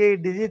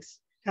 38 digits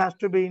has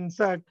to be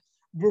insert,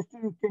 just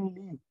you can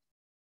leave.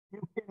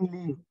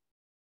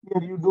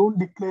 Here you don't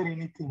declare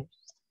anything.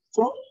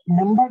 So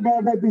number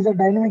data type is a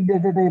dynamic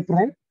data type,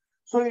 right?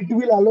 So it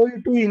will allow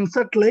you to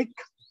insert like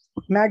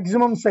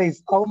maximum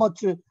size, how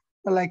much,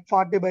 like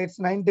 40 bytes,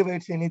 90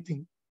 bytes,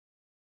 anything.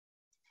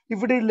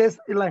 If it is less,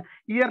 like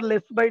here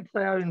less bytes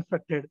I have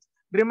inserted,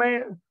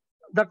 remind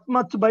that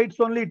much bytes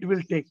only it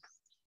will take.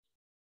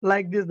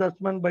 Like this, that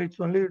much bytes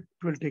only it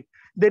will take.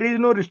 There is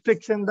no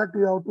restriction that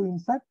you have to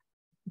insert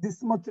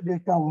this much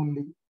data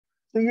only.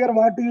 So here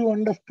what you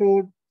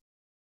understood,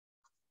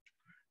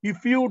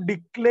 if you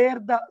declare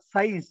the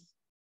size,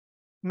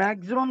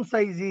 maximum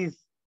size is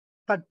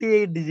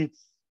 38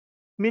 digits,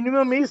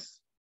 minimum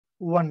is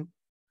 1.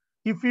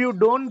 If you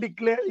don't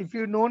declare, if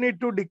you no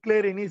need to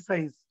declare any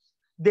size,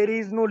 there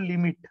is no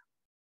limit.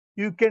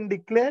 You can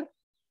declare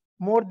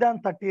more than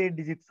 38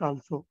 digits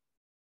also.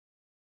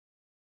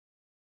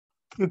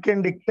 You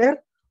can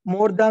declare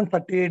more than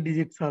 38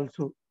 digits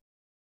also.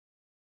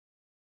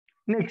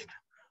 Next,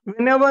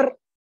 whenever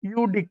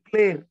you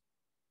declare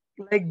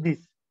like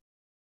this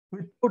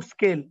without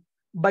scale,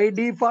 by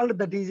default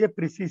that is a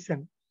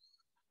precision.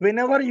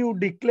 Whenever you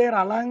declare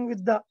along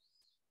with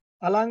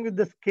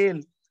the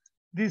scale,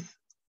 this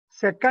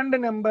second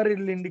number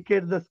will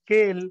indicate the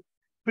scale.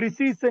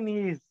 Precision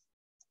is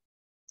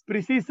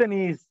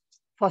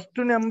first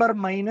number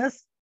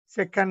minus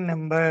second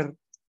number.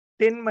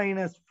 10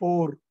 minus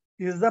 4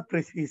 is the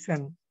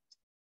precision.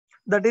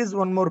 That is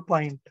one more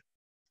point.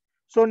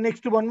 So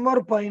next one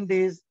more point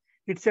is,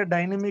 it's a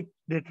dynamic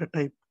data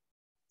type.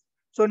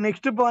 So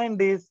next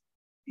point is,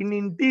 in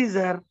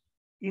integer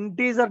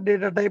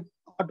data type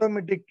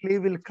automatically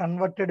will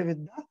converted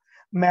with the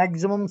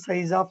maximum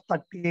size of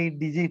 38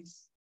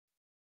 digits.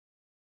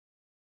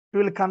 It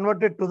will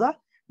convert it to the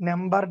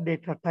number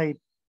data type.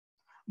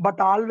 But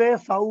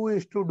always how we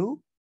used to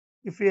do,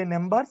 if we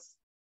numbers,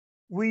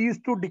 we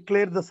used to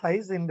declare the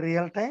size in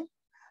real time,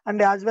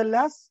 and as well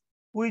as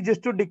we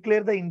just to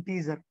declare the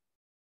integer,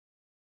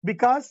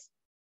 because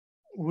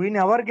we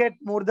never get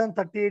more than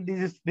 38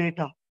 digits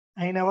data.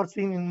 I never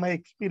seen in my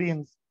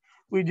experience.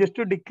 We just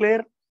to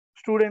declare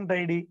student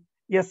ID,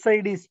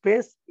 SID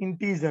space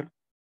integer,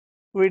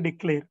 we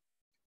declare,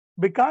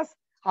 because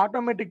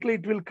automatically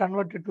it will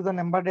convert it to the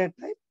number data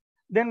type,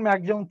 then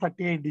maximum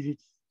 38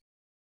 digits.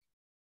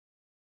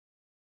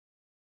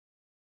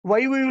 Why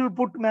we will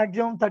put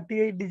maximum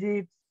 38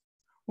 digits?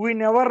 We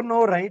never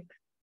know, right?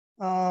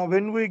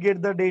 When we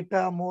get the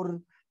data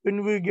more,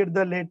 when we get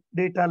the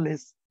data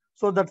less.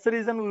 So that's the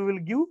reason we will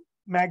give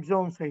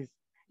maximum size.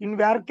 In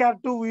varchar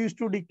 2, we used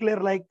to declare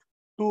like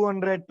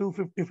 200,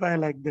 255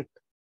 like that.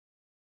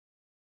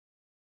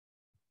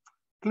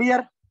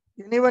 Clear?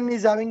 Anyone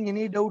is having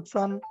any doubts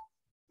on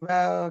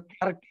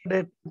character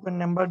data and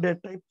number data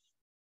type?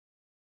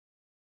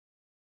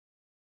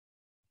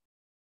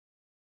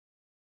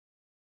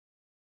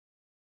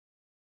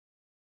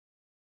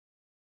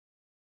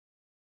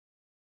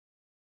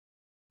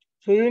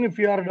 So even if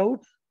you are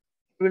doubts,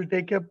 we will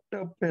take up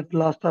at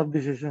last of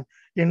the session,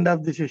 end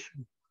of the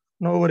session.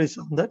 No worries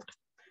on that.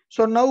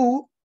 So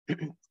now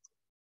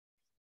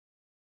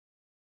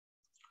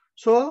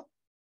So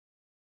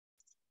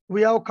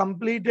we have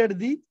completed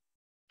the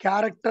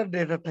character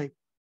data type.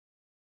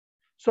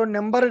 So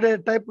number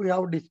data type we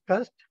have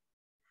discussed.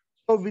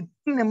 So within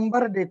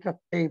number data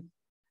type,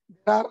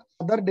 there are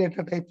other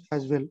data types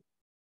as well.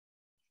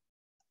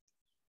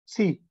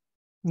 See,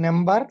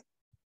 number,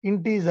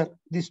 integer,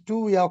 these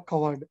two we have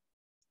covered.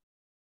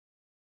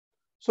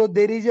 So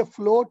there is a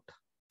float,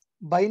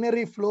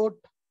 binary float,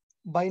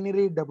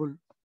 binary double.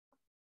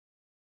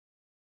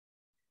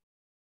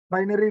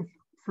 Binary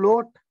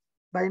float,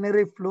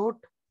 binary float,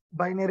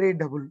 binary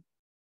double.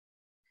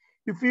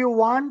 If you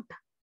want,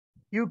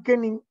 you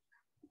can,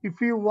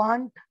 if you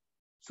want,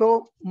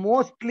 so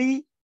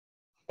mostly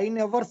I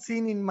never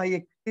seen in my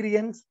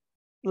experience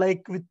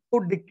like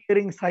without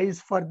declaring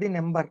size for the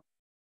number.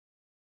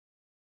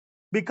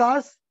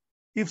 Because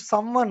if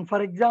someone,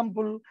 for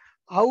example,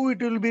 how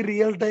it will be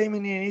real time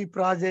in any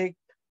project,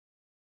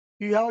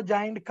 you have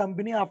joined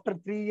company after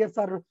 3 years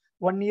or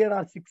 1 year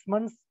or 6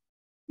 months,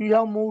 you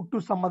have moved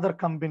to some other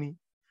company.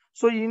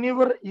 So in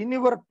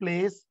your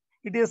place,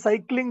 it is a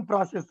cycling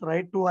process,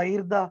 right? To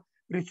hire the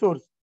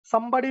resource.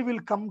 Somebody will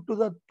come to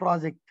the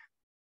project.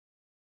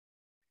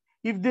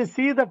 If they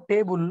see the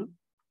table,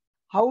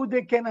 how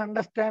they can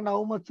understand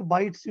how much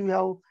bytes you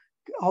have,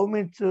 how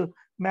much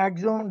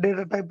maximum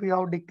data type you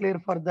have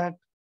declared for that.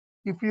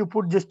 If you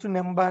put just a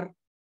number,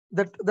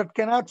 that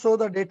cannot show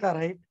the data,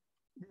 right?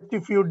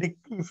 If you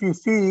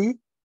see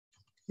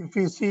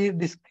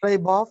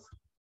describe of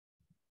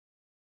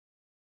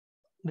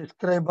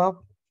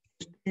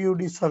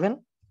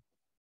UD7,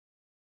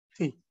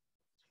 see,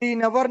 we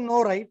never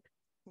know, right?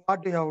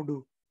 What you have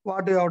do,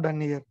 what you have done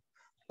here.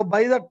 So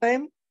by the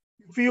time,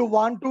 if you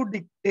want to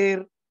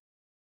declare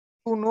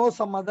to know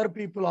some other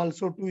people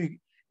also to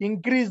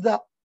increase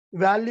the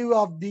value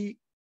of the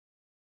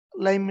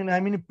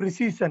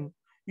precision,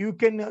 you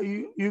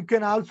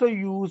can also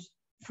use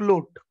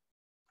float.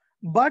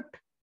 But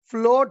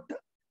float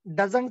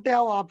doesn't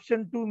have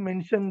option to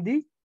mention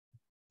the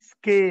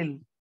scale.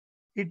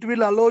 It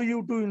will allow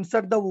you to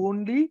insert the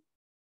only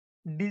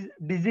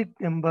digit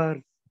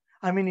numbers,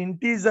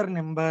 integer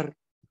number.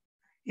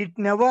 It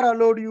never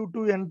allowed you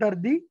to enter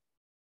the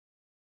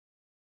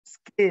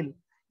scale.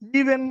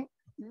 Even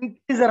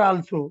integer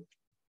also.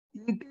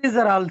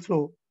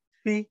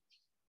 See,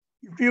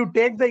 if you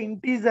take the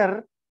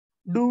integer,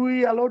 do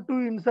we allow to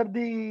insert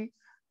the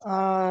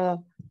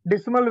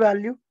decimal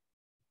value?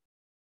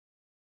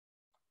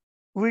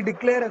 We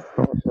declare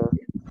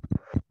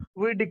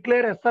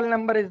SL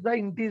number is the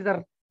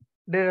integer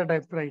data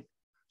type, right?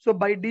 So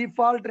by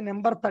default,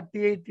 number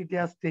 38 it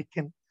has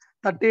taken.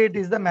 38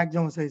 is the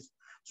maximum size.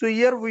 So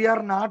here we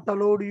are not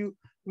allowed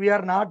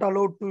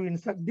to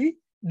insert the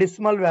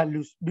decimal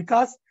values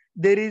because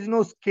there is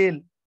no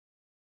scale.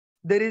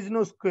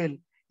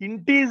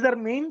 Integer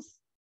means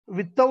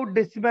without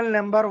decimal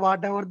number,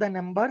 whatever the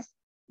numbers,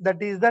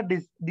 that is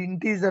the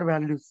integer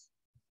values.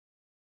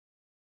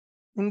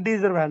 In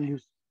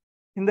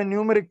the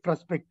numeric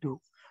perspective.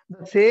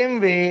 The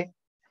same way,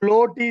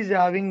 float is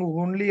having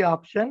only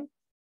option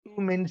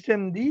to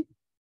mention the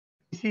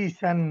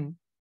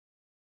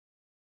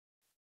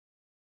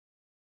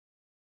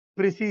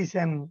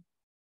precision.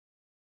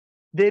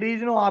 There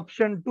is no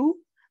option to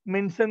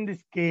mention the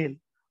scale.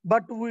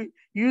 But we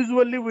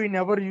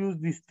never use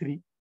these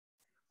three.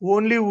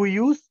 Only we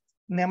use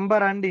number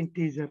and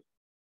integer.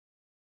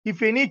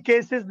 If any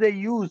cases they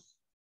use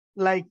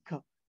like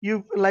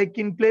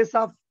in place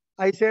of,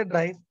 I said,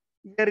 right,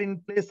 here in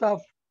place of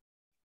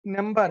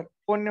number,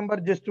 phone number,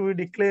 just we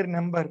declare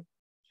number.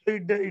 So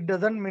it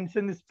doesn't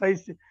mention the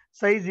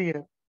size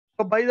here.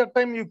 So by the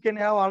time you can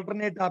have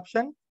alternate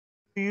option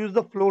to use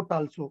the float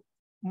also.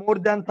 More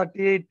than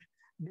 38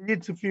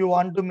 digits if you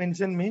want to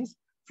mention means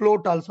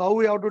float also. How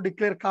we have to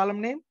declare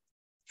column name?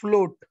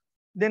 Float.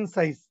 Then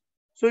size.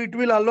 So it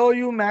will allow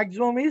you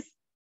maximum is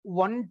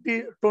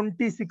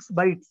 126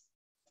 bytes.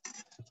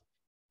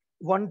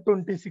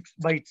 126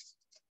 bytes.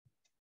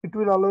 It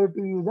will allow you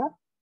to use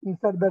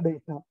insert the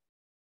data.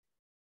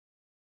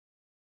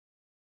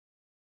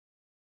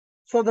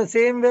 So the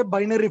same way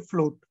binary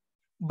float.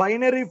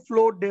 Binary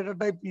float data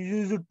type is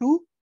used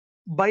to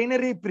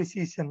binary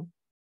precision.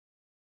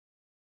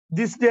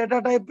 This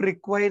data type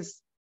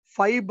requires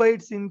 5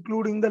 bytes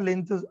including the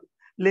length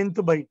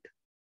byte.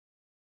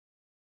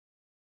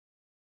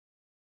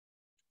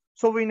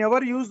 So we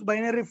never use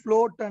binary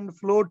float and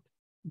float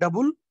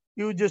double.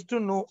 You just to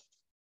know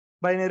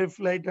binary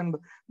float and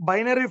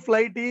binary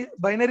float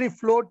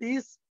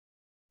is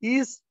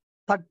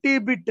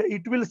 30-bit.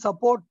 It will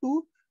support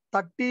to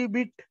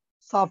 30-bit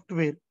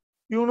software.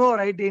 You know,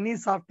 right? Any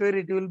software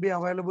it will be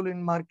available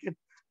in market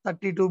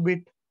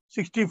 32-bit,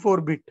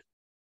 64-bit.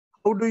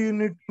 How do you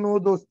need to know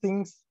those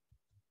things?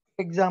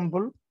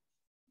 Example,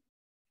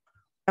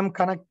 I'm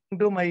connecting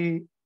to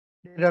my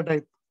data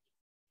type.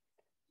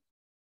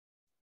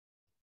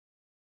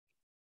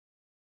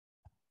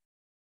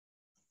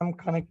 I'm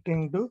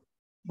connecting to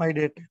my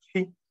data.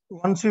 See,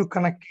 once you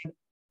connect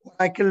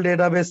Oracle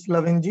Database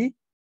 11G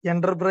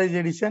Enterprise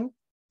Edition,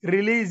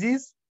 release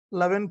is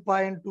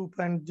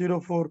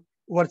 11.2.04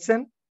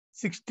 version.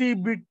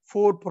 60-bit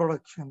 4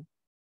 production.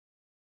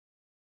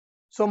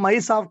 So my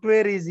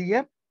software is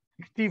here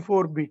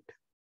 64-bit.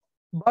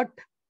 But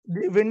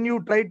when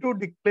you try to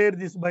declare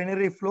this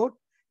binary float,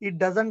 it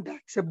doesn't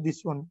accept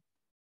this one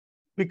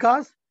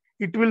because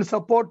it will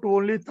support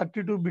only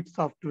 32-bit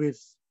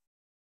softwares.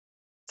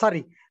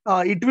 Sorry,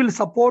 it will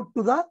support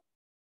to the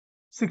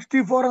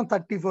 64 and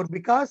 34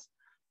 because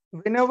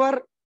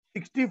whenever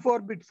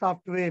 64-bit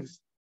softwares,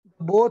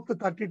 both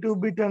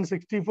 32-bit and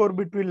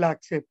 64-bit will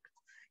accept.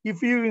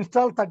 If you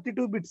install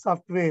 32-bit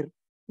software,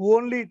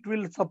 only it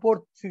will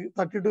support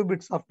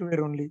 32-bit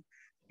software only.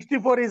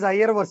 64 is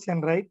higher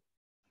version, right?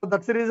 So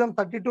that's the reason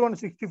 32 and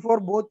 64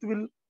 both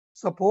will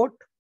support.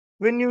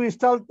 When you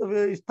install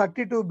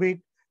 32-bit,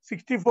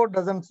 64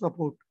 doesn't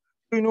support.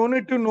 So you don't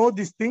need to know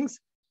these things.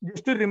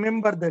 Just to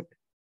remember that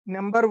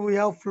number we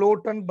have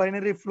float and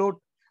binary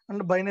float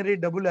and binary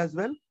double as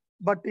well.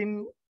 But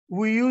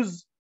we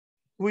use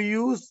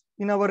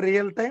in our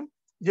real time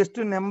just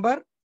a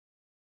number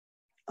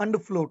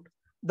and float.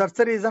 That's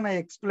the reason I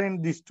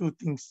explained these two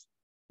things.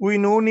 We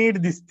no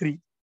need these three.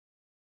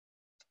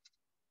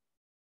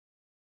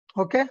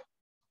 Okay.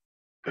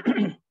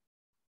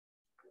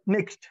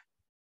 Next,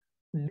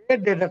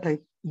 date data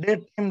type,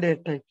 datetime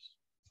data types.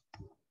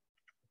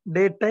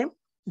 Datetime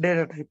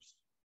data types.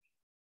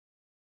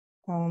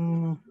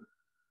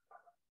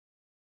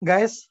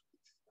 Guys,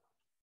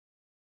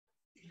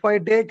 if I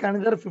take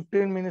another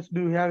 15 minutes,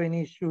 do you have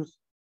any issues?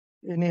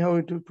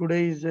 Anyhow,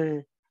 today is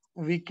a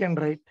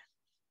weekend, right?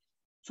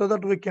 So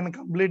that we can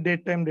complete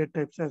datetime data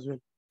types as well.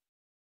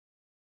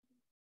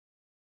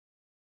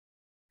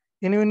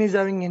 Anyone is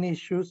having any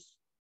issues?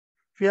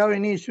 If you have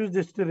any issues,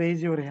 just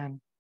raise your hand.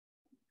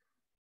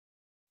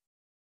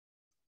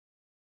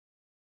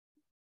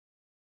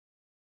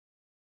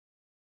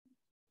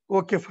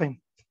 Okay, fine.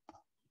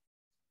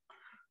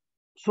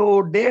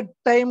 So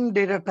datetime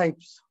data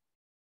types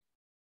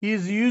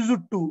is used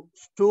to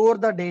store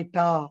the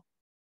data,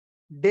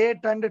 date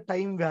and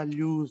time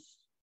values.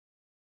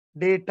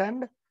 Date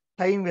and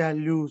time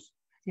values.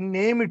 In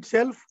name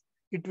itself,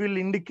 it will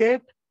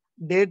indicate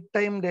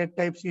datetime data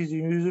types is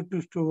used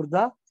to store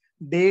the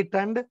date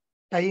and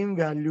time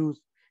values.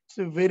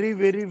 It's very,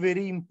 very,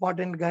 very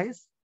important,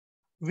 guys.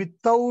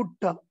 Without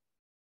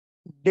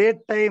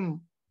date and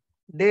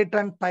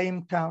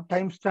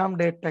timestamp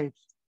data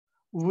types,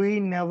 we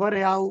never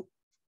have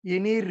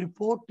any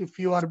report. If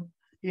you are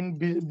in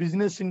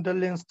business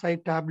intelligence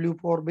type Tableau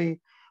Power BI,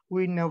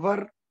 we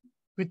never,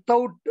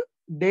 without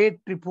date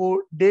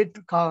report, date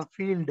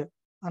field,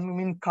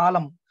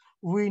 column,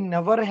 we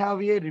never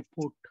have a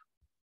report.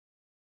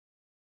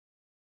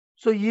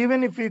 So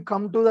even if we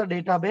come to the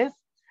database,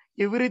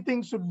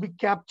 everything should be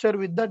captured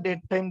with the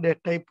datetime data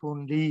type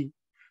only.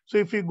 So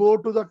if you go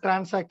to the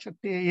transaction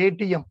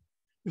ATM,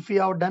 if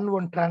you have done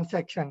one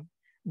transaction,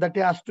 that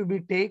has to be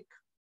take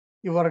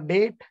your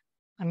date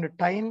and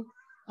time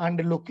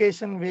and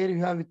location where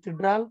you have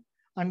withdrawal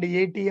and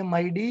ATM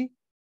ID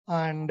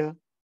and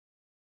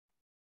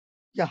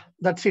yeah,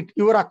 that's it.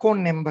 Your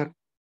account number.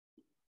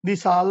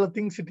 These are all the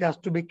things it has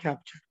to be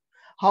captured.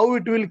 How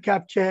it will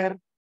capture?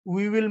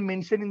 We will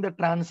mention in the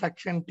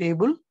transaction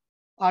table.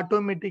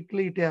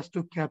 Automatically it has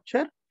to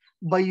capture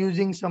by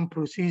using some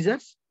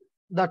procedures.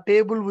 The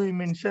table we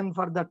mention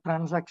for the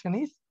transaction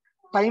is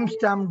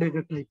timestamp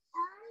data type.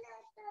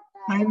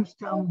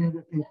 Timestamp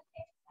data type.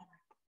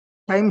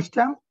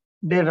 Timestamp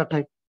data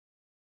type.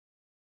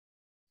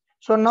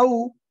 So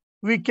now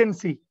we can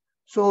see.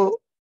 So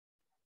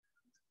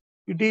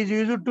it is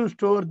used to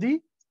store the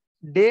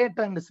date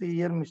and see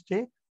here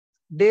mistake,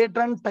 date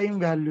and time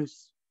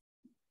values.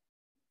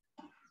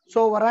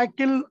 So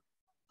Oracle,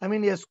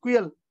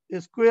 SQL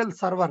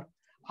server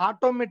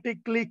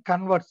automatically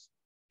converts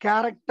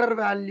character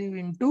value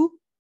into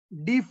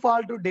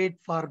default date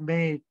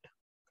format.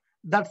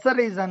 That's the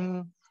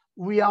reason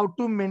we have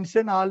to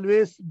mention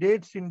always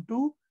dates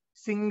into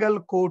single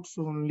quotes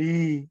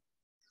only.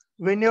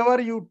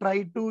 Whenever you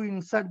try to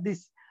insert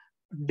this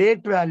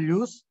date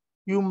values,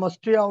 you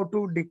must have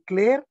to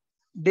declare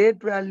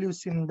date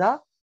values in the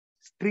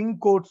string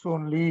quotes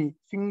only,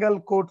 single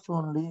quotes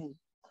only.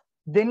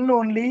 Then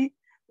only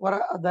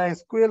the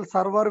SQL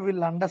server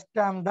will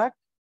understand that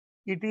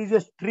it is a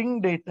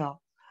string data.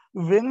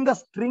 When the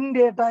string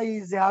data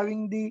is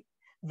having the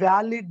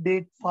valid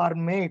date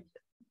format,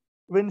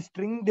 when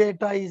string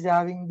data is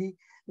having the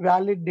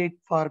valid date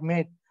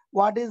format,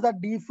 what is the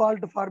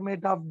default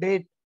format of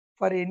date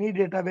for any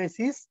database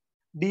is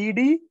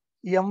DD,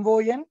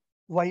 MON,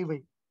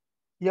 YY.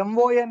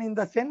 MON in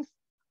the sense,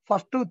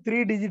 first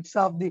 3 digits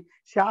of the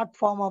short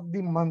form of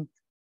the month.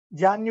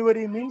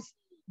 January means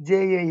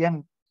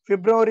JAN.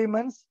 February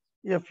months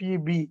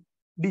FEB.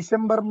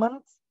 December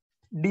months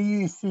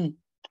DEC.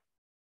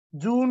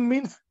 June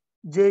means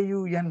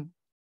JUN.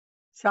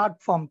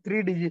 Short form,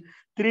 3 digits,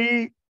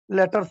 3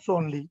 letters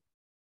only.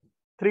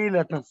 3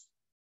 letters.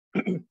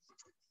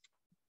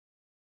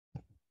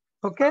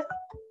 Okay.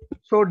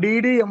 So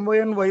DD,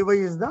 MON,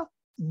 YY is the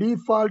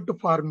default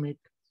format.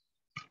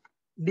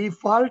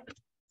 Default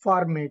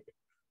format.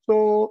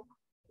 So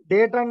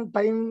date and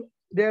time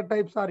data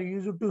types are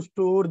used to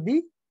store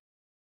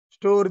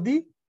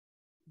the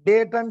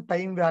date and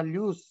time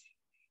values.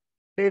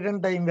 Date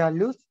and time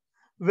values.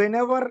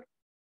 Whenever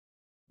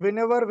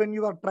when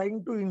you are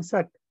trying to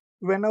insert,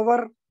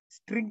 whenever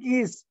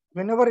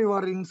you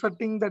are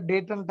inserting the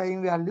date and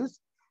time values,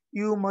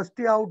 you must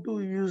have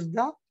to use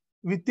the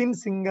within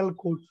single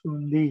quotes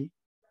only.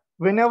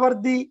 Whenever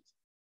the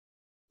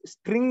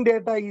string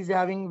data is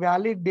having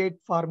valid date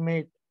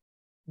format,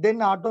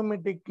 then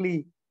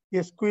automatically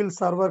SQL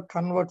server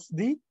converts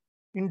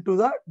into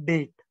the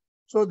date.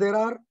 So there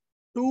are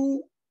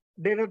two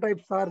data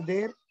types are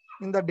there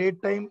in the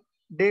date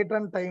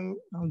and time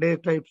data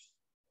types.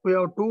 We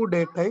have two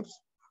data types.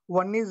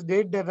 One is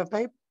date data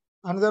type,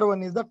 another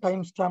one is the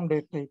timestamp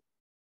data type.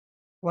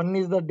 One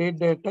is the date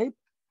data type,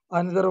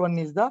 another one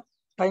is the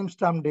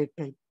timestamp data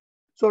type.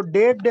 So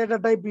date data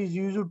type is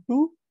used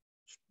to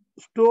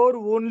store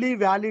only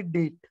valid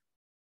date.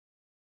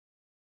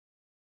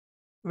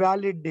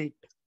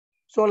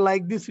 So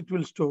like this, it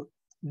will store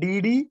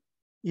DD,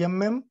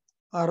 MM,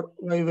 or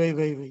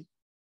YYYY.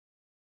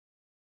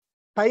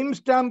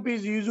 Timestamp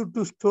is used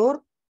to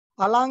store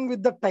along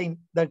with the time.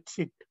 That's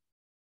it.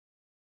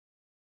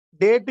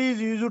 Date is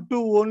used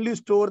to only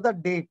store the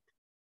date.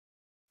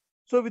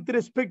 So with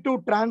respect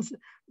to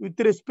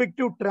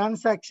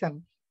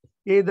transaction,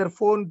 either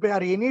phone pay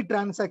or any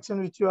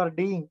transaction which you are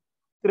doing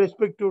with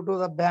respect to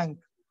the bank,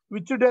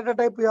 which data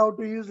type you have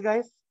to use,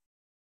 guys?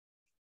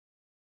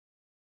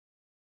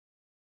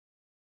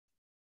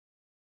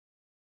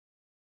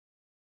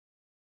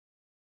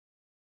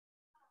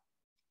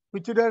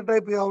 Which data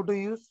type you have to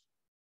use?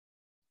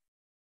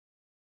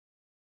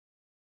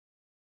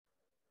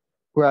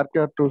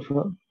 Varchar 2,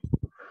 sir.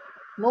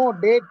 No,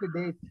 date.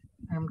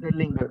 I'm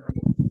telling you.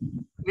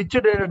 Which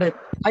data type?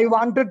 I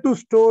wanted to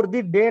store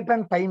the date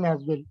and time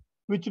as well.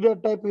 Which data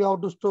type you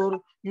have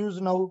to use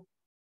now?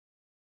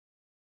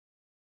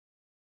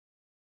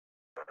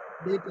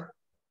 Data.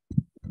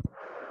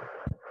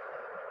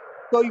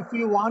 So if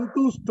you want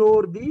to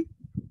store the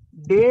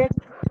date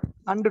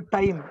and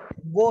time,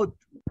 both,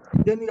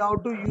 then you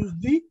have to use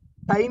the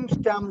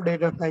timestamp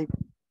data type.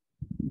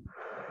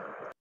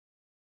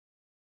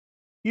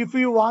 If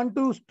you want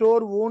to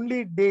store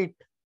only date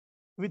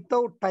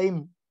without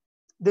time,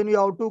 then you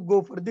have to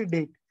go for the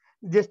date.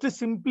 Just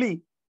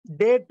simply,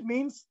 date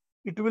means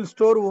it will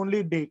store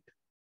only date.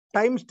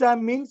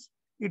 Timestamp means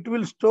it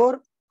will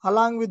store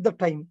along with the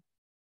time.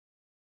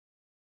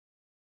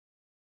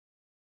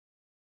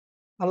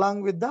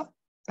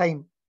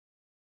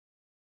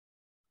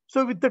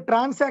 So with the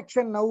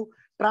transaction now,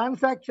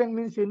 transaction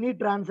means any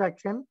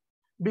transaction,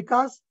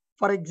 because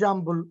for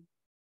example,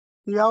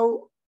 you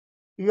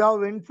have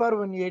went for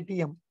one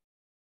ATM.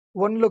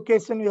 One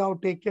location you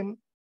have taken,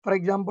 for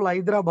example,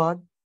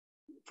 Hyderabad.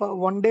 For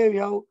one day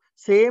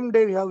same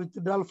day we have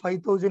withdrawn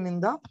 5,000 in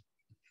the,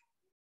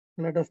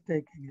 let us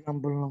take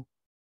example now,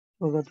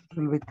 so that it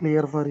will be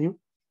clear for you.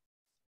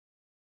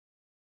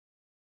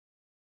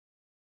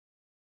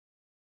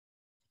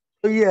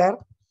 So here,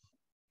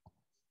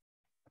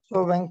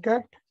 so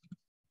Venkat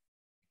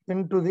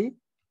into the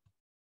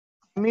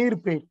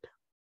Ameerpet.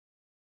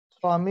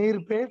 So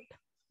Ameerpet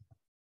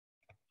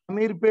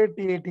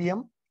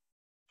ATM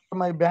for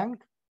my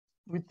bank,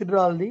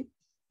 withdraw the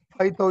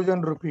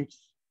 5,000 rupees.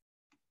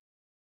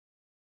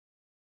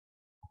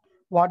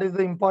 What is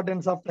the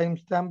importance of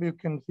timestamp? You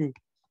can see.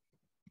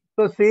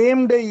 So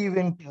same day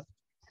event,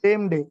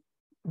 same day,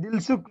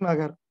 Dilsukh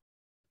Nagar,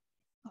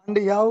 and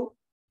you have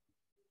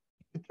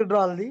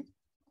withdraw the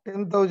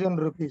 10,000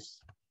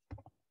 rupees.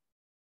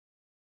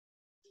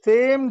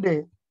 Same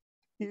day,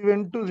 he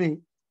went to the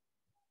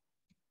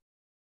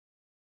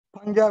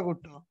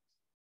Panjagutta.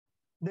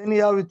 Then he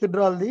have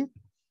withdraw the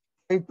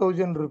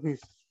 5,000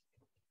 rupees.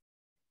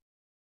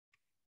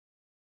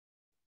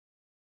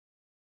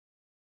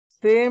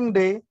 Same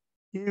day,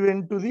 he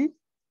went to the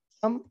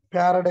some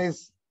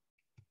paradise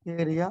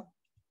area,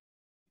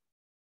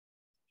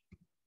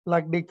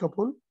 Lagdi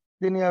Kapul.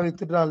 Then he have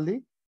withdraw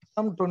the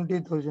some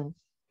 20,000.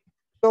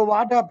 So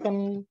what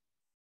happened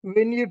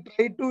when you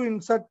try to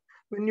insert,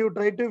 when you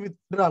try to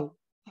withdraw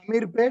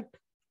Ameerpet,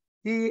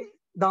 the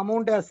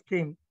amount has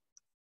came.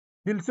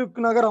 Dilsukh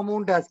Nagar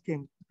amount has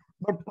came.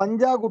 But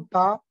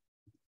Panjagutta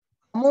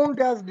amount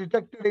has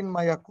detected in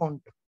my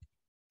account.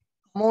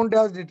 Amount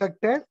has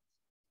deducted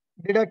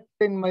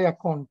in my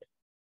account.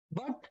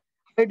 But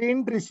I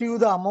didn't receive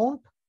the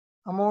amount.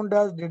 Amount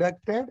has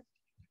deducted,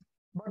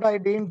 but I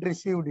didn't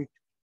receive it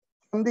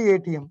from the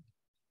ATM.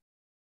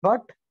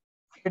 But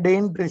I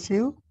didn't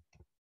receive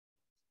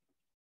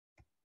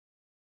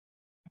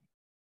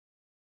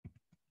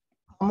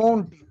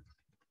amount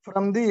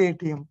from the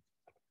ATM.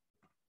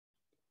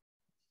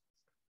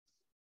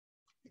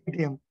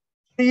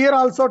 Here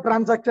also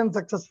transaction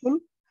successful.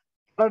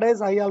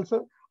 Paradise, I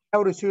also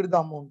have received the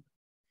amount.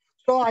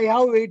 So I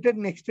have waited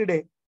next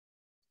day.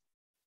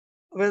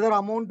 Whether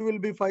amount will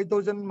be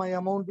 5,000, my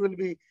amount will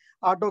be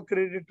auto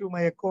credited to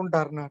my account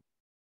or not.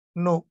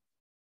 No.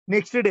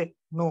 Next day,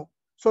 no.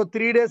 So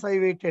 3 days I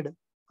waited.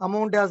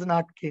 Amount has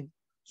not came.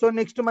 So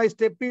next my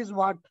step is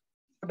what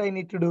I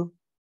need to do?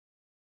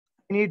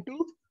 I need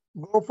to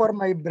go for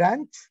my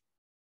branch,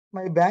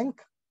 my bank.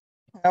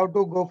 I have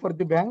to go for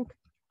the bank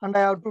and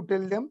I have to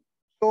tell them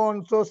so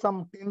and so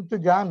some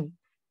 10th Jan.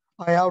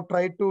 I have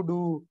tried to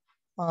do,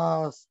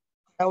 I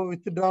have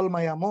withdrawn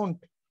my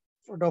amount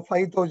for the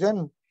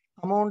 5,000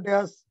 amount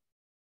as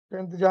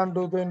 10th Jan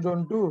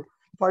 2022.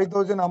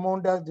 5,000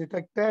 amount has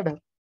detected,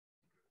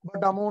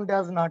 but amount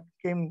has not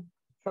came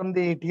from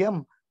the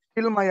ATM.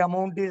 Still my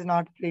amount is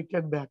not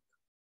created back.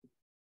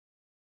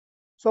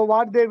 So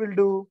what they will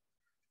do,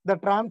 the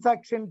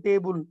transaction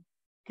table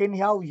can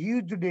have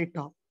huge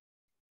data,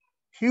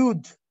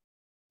 huge.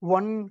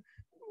 One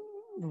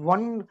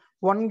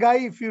guy,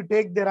 if you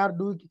take, there are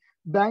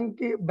bank,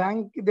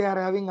 they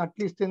are having at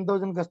least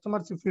 10,000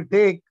 customers. If you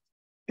take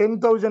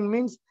 10,000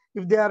 means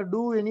if they are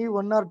do any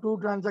 1 or 2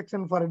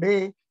 transaction per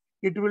day,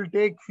 it will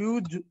take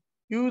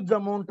huge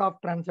amount of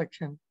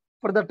transaction.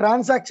 For the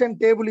transaction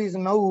table is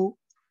now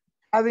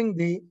having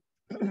the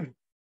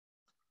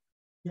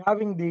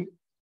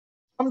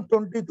some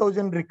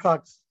 20,000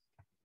 records.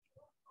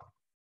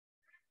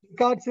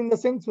 Records in the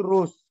sense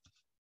rows.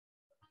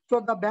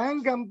 So the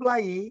bank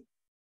employee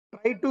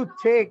try to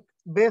check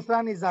based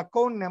on his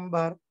account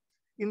number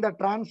in the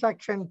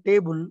transaction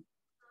table,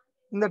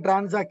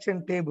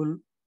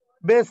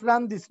 based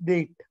on this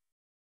date.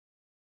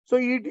 So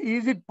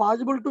is it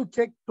possible to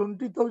check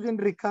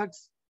 20,000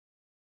 records?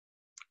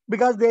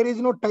 Because there is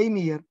no time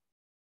here.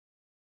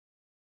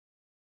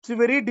 It's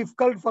very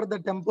difficult for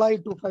that employee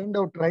to find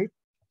out, right?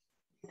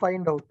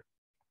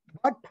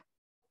 But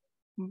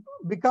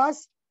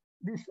because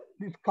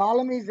this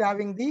column is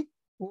having the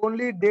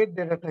only date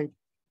data type.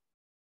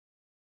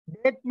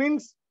 Date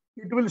means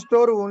it will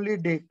store only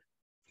date.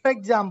 For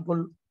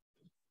example,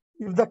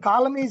 if the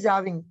column is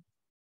having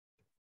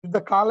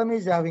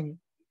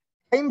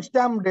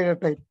timestamp data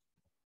type,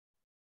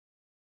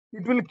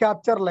 it will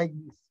capture like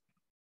this.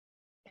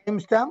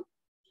 Timestamp,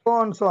 so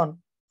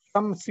on.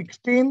 From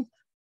 16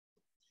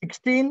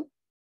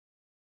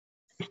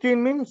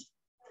 means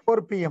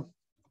 4 p.m.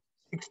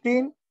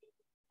 16,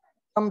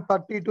 some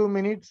 32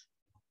 minutes,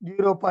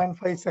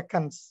 0.5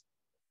 seconds.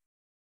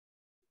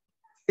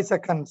 5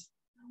 seconds.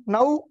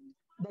 Now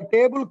the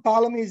table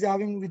column is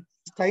having with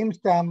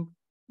timestamp.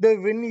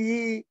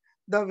 When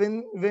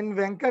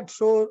Venkat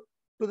show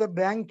to the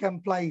bank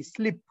employee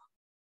slip,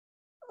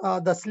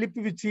 the slip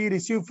which he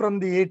received from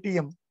the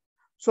ATM.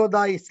 So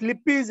the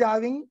slip is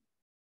having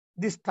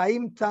this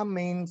timestamp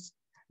means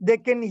they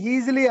can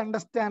easily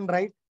understand,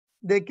 right?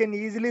 They can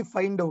easily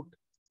find out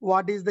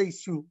what is the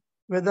issue,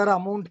 whether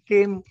amount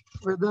came,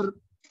 whether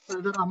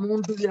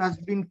amount has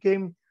been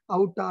came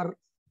out or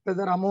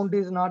whether amount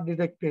is not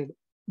detected,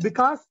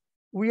 because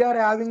we are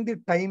having the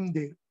time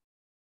there.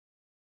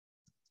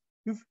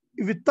 If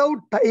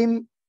without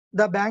time,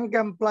 the bank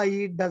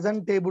employee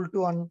doesn't able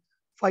to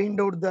find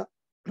out the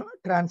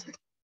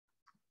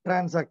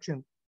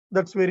transaction.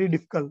 That's very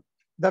difficult.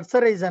 That's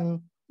the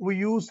reason we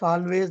use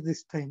always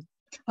this time.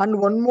 And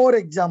one more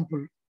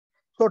example.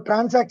 So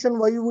transaction,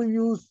 why we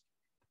use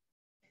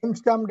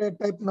timestamp data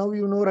type, now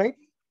you know, right?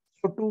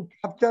 So to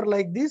capture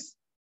like this,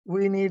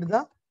 we need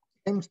the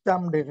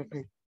timestamp data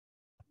type.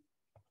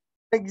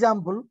 For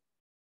example,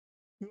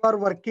 you are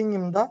working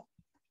in the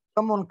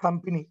some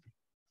company.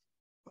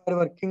 You are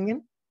working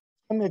in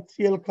some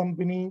HCL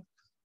company,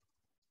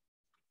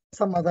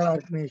 some other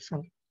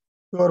organization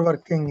you are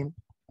working in.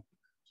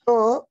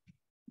 So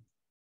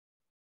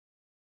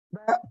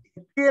the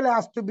HCL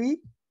has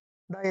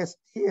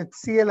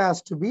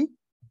to be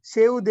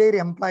save their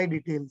employee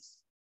details.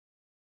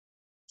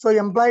 So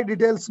employee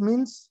details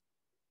means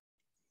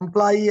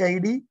employee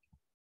ID,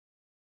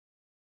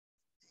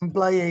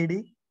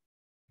 employee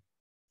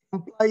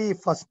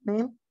first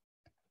name,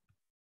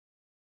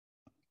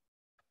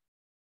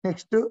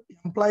 next to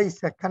employee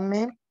second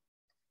name,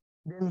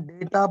 then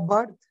date of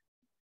birth,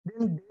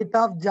 then date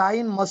of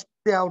join must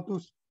they have to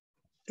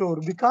store,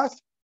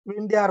 because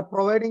when they are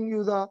providing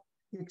you the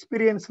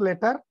experience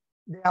letter,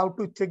 they have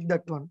to check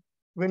that one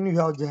when you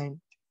have joined.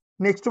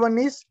 Next one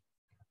is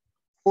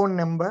phone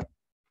number,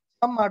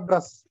 some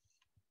address.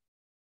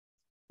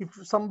 If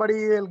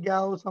somebody will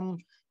have some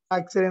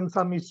accident,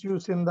 some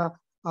issues in the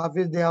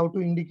office, they have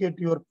to indicate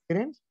your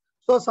parents.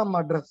 So some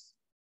address.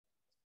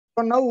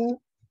 So now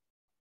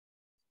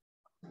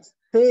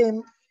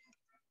same.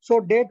 So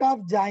date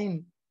of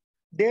join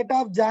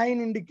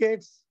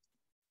indicates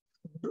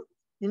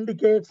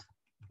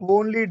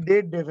only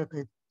date data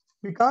type,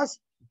 because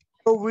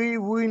so we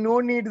no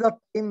need the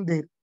time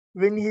there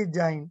when he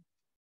joined.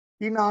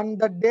 On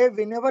the day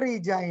whenever he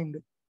joined,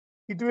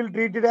 it will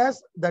treat it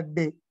as that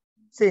day.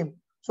 Same.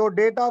 So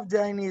date of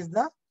join is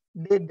the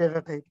date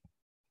data type.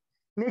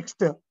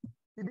 Next,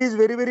 it is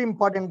very, very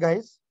important,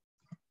 guys.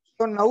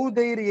 So now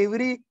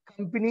every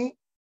company,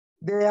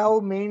 they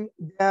have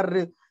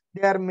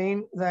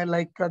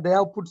they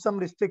have put some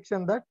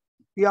restriction that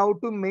you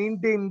have to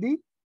maintain the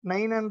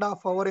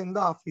 9.5 hours in the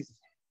office.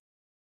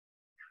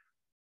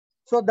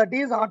 So that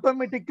is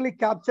automatically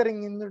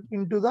capturing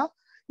into the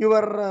your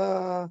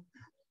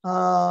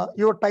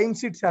time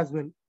sheets as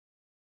well.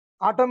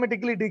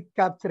 Automatically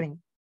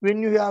capturing.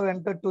 when you have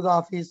entered to the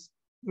office,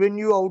 when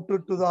you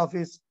outed to the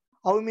office,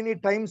 how many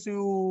times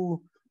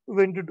you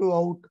went to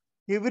out,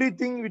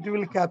 everything it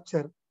will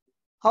capture.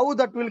 How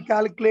that will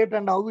calculate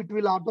and how it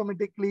will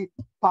automatically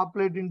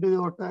populate into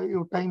your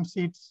time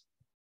sheets?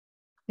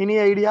 Any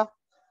idea?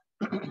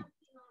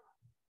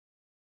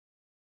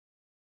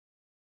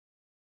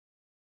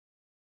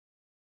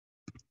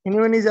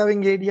 Anyone is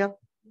having idea?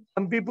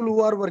 Some people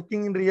who are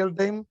working in real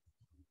time,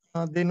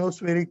 they knows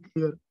very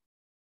clear.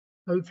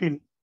 I feel.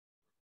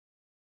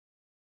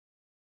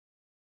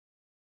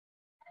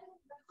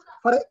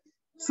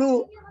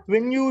 So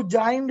when you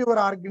join your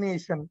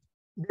organization,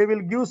 they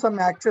will give some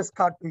access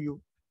card to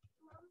you.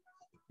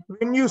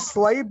 When you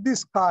swipe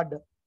this card,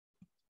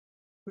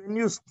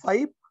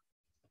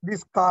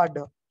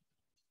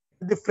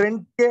 the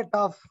front gate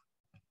of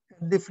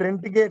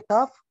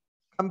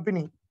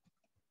company,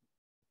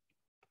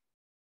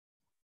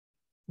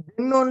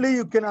 then only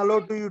you can allow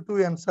to you to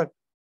insert.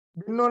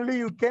 Then only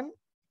you can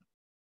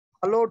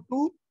allow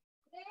to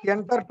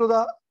enter to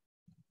the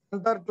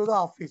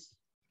office.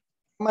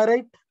 Am I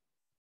right?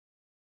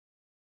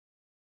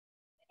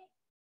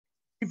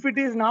 If it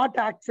is not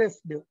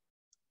accessed,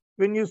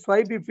 when you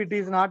swipe, if it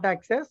is not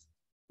accessed,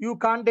 you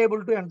can't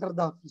able to enter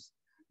the office.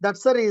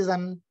 That's the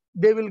reason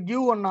they will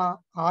give one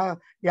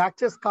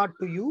access card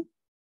to you.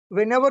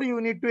 Whenever you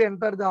need to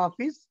enter the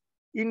office,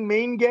 in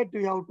main gate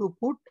you have to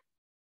put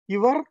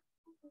your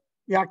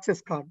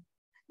access card.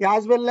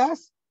 As well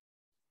as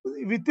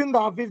within the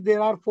office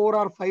there are 4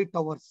 or 5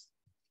 towers.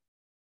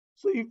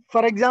 So if,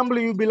 for example,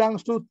 you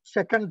belongs to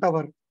second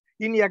tower,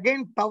 in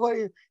ground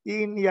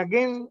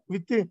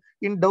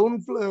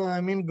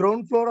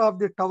floor of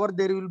the tower,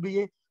 there will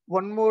be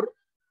one more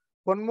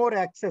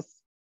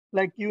access.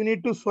 Like you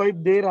need to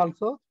swipe there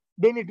also,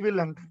 then it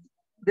will enter.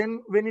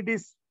 Then when it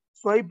is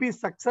swipe is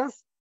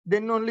success,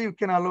 then only you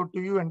can allow to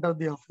you enter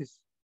the office.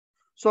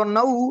 So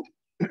now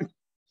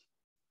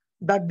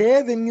the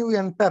day when you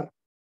enter,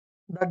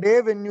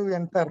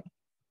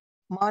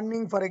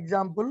 morning, for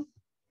example,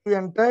 you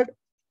entered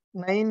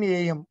 9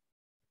 a.m.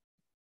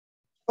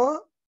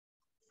 So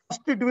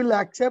first it will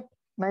accept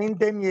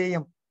 9:10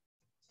 a.m.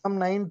 From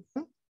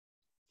 9:10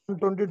 and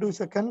 22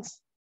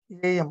 seconds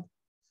a.m.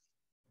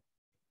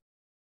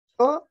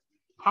 So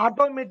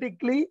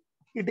automatically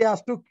it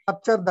has to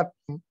capture that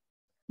time.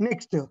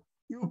 Next,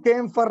 you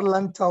came for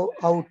lunch out.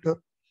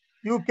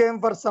 You came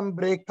for some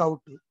break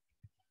out.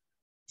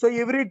 So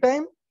every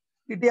time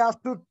it has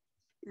to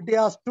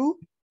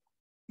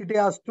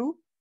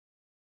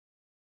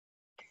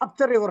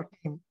capture your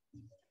time.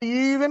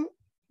 Even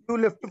you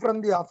left from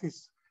the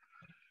office.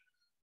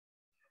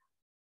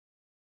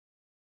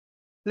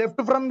 Left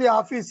from the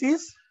office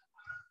is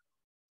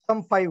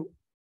some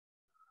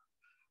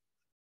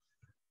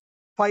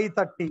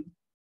 5:30.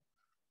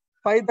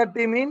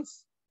 5:30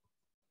 means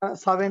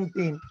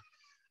 17.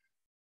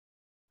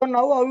 So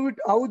now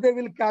how they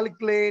will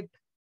calculate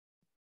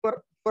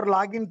for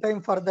login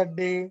time for that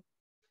day?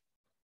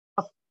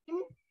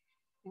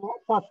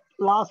 First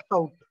last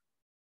out.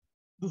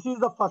 This is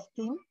the first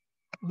in.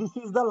 This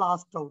is the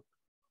last out.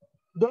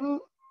 Then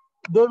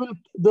they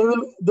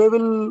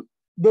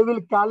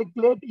will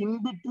calculate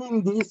in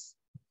between these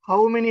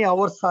how many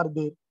hours are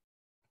there.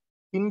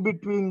 In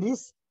between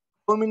this,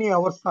 how many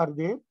hours are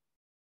there?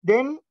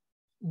 Then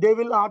they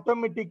will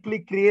automatically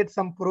create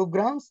some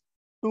programs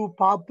to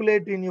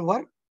populate in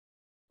your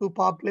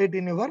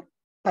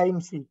time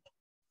sheet.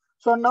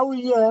 So now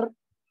here,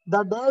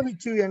 the day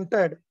which you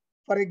entered,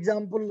 for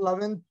example,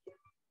 11th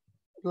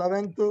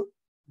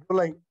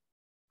July,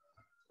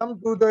 some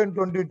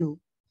 2022.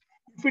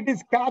 If it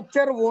is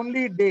capture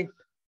only date,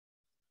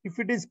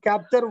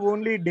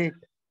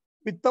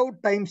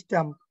 without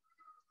timestamp,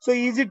 so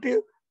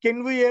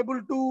can we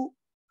able to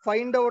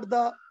find out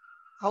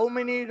how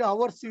many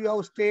hours you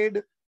have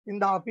stayed in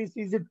the office?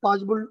 Is it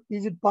possible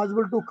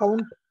to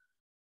count?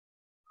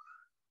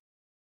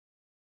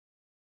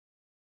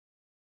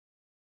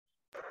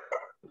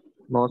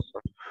 No,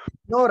 sir.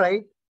 No,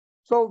 right?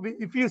 So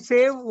if you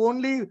save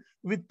only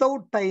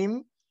without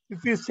time,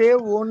 if you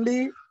save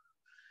only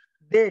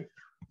date,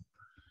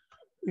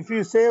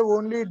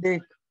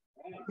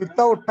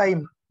 without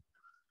time,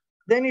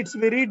 then it's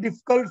very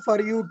difficult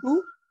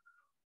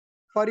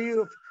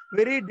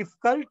very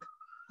difficult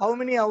how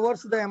many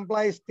hours the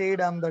employee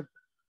stayed on the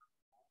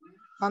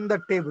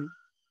table.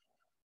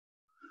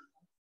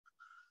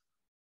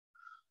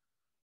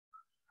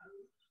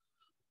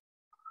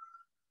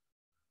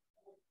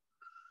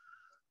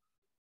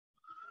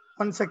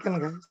 One second,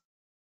 guys.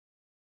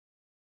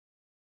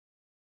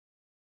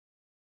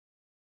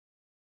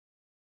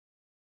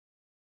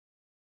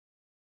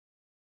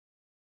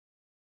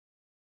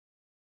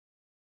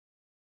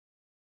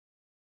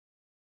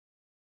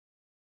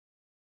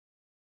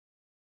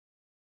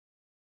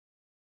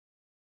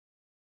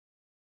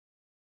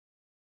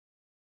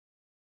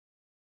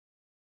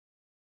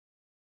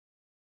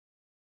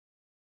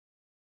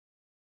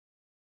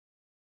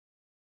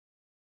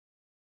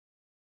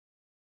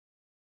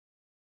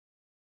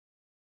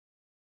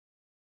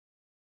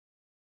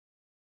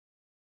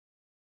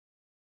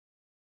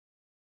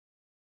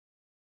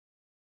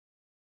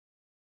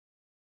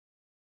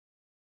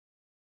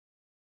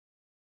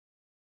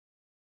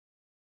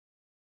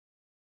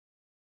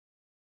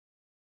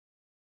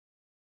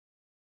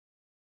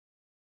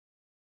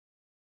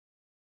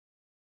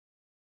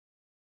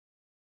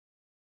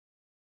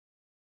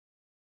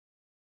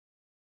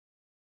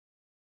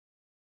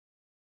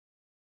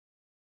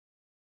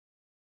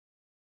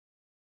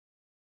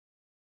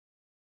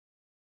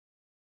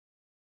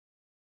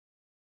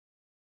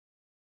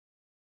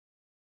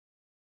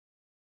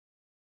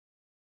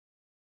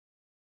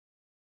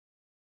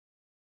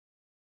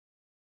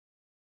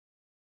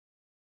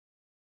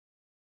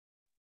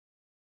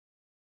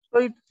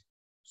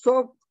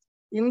 So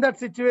in that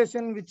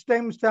situation, which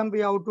timestamp we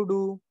have to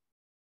do?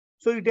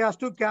 So it has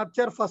to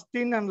capture first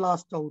in and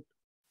last out.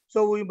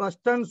 So we must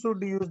and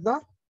should use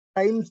the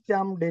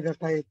timestamp data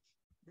type,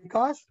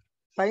 because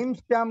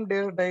timestamp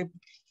data type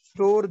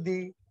store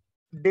the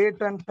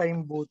date and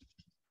time both.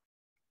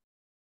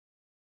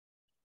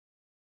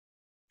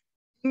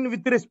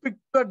 With respect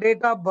to the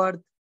date of birth,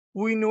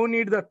 we no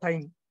need the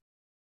time.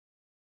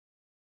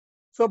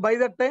 So by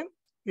that time,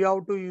 you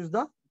have to use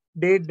the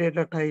date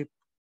data type.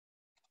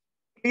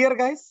 Clear,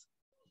 guys?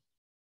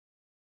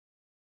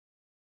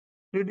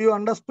 Did you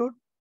understood?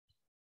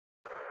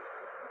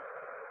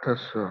 Yes,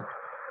 sir.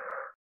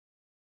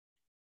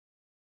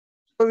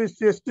 So it's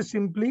just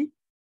simply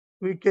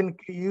we can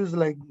use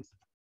like this.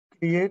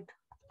 Create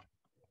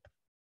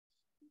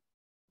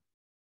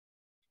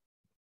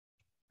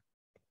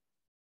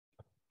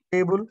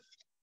table.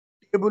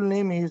 Table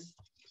name is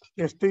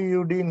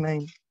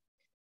stud9.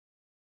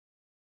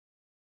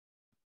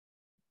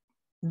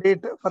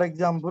 Data, for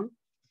example,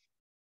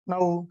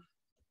 now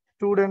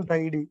student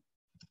ID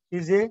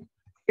is a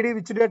ID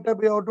which data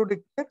we have to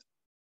declare?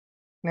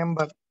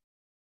 Number.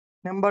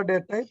 Number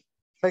data type,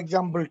 for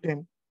example,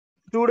 10.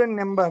 Student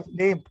number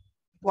name.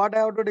 What I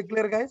have to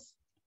declare, guys?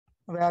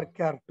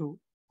 Varchar2.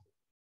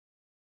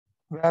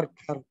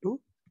 Varchar2.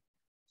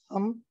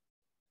 Some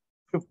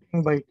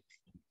 15 bytes.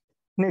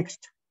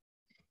 Next.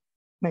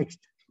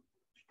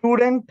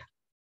 Student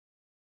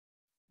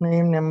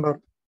name number.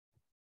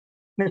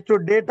 Next to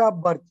date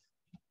of birth.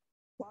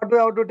 What we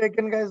have to take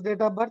in, guys?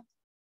 Date of birth.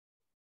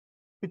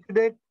 Which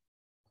date?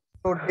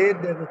 So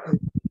date data type.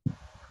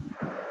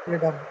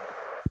 Date of birth.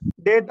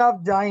 Date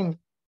of join.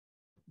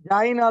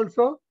 Join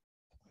also,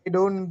 I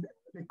don't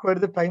require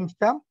the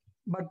timestamp,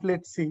 but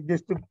let's see,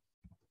 just to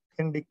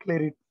can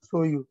declare it,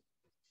 show you.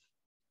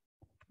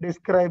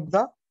 Describe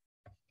the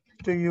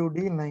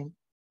stud9.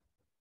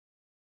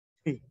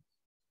 See.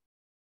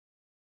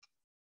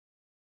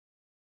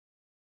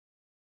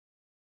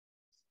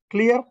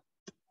 Clear?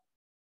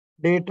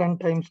 Date and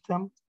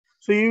timestamp.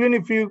 So even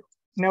if you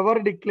never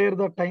declare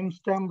the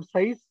timestamp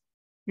size,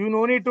 you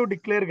no need to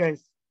declare,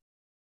 guys.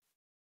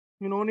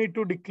 You no need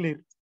to declare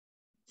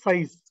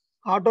size.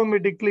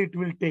 Automatically it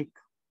will take.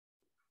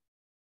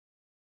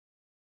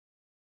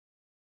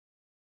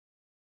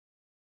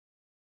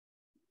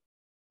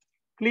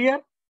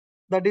 Clear?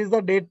 That is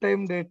the date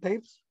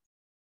types.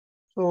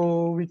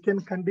 So we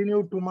can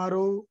continue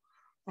tomorrow.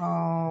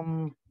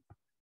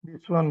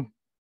 This one.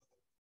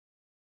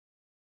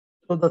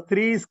 So the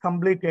 3 is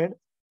completed.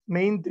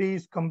 Main 3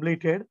 is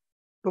completed.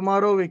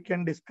 Tomorrow we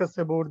can discuss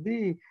about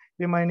the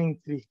remaining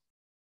 3,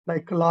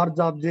 like large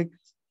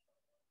objects.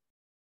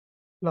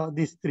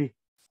 These 3.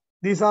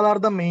 These all are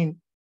the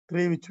main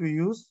 3 which we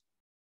use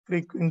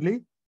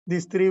frequently.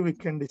 These 3 we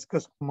can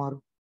discuss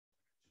tomorrow.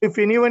 If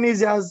anyone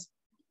is as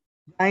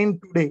joined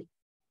today,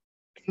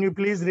 can you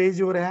please raise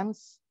your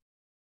hands?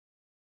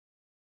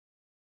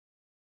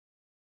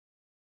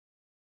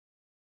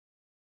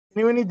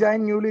 Anyone is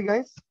joined newly,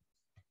 guys?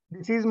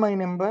 This is my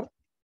number.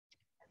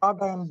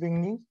 What I am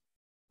bringing.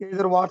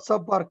 Either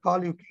WhatsApp or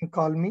call, you can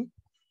call me.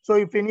 So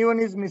if anyone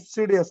is missed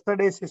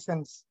yesterday's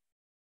sessions,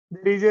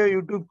 there is a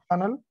YouTube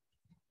channel,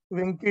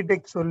 Venky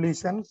Tech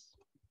Solutions.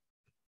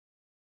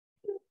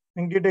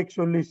 Venky Tech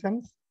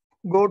Solutions.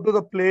 Go to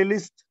the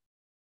playlist.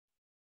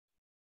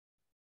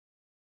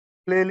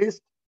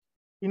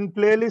 In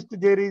playlist,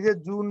 there is a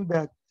June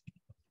batch.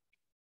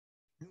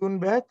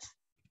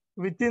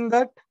 Within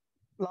that,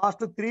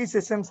 last 3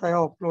 sessions I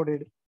have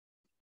uploaded.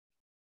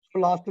 So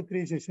last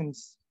 3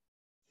 sessions.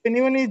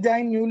 Anyone is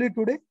joined newly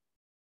today?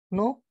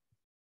 No?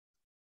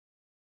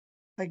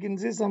 I can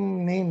see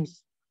some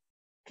names.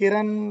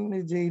 Kiran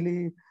is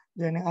joining.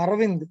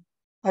 Arvind,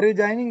 are you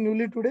joining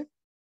newly today?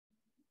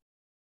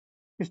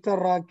 Mr.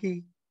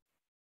 Raki.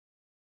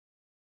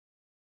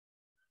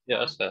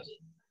 Yes, sir.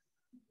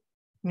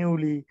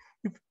 Newly.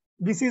 If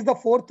this is the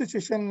 4th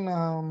session,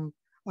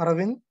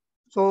 Arvind.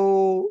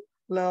 So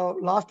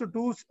first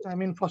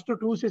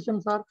 2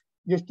 sessions are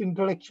just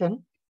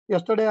introduction.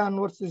 Yesterday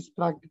onwards is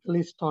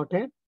practically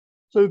started.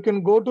 So you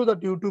can go to that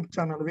YouTube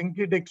channel,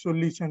 Venky Tech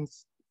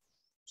Solutions.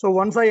 So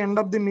once I end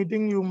up the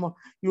meeting, you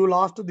will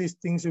ask these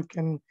things. You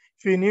can,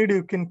 if you need,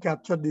 you can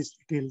capture these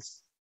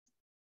details.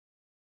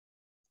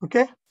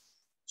 Okay.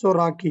 So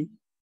Raki.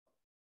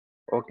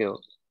 Okay.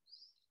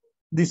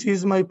 This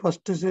is my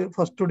first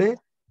today,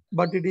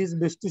 but it is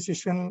best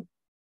session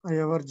I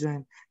ever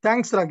joined.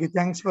 Thanks, Raki.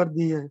 Thanks for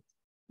the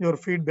your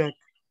feedback.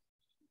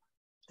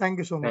 Thank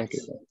you so much. Thank you,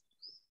 sir.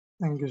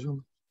 Thank you so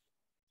much.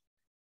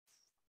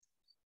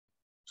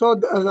 So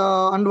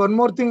and one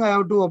more thing I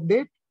have to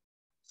update.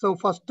 So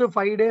first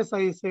 5 days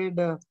I said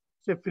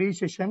say free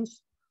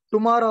sessions.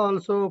 Tomorrow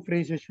also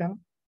free session.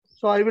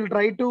 So I will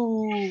try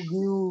to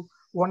give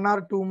 1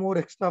 or 2 more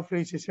extra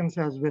free sessions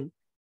as well.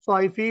 So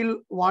I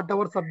feel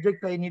whatever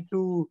subject I need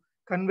to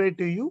convey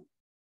to you.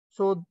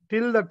 So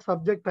till that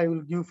subject I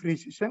will give free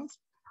sessions.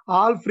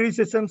 All free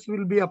sessions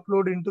will be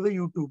uploaded into the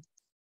YouTube.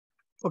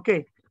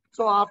 Okay.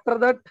 So after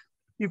that,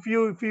 if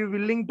you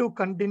willing to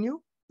continue,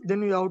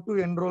 then you have to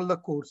enroll the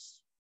course.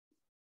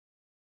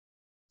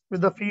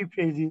 with the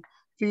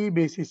fee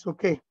basis.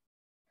 Okay.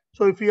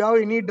 So if you have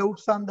any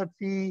doubts on that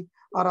fee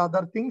or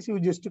other things, you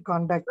just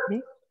contact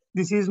me.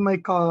 This is my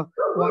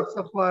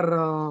WhatsApp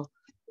or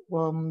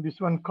this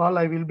one call.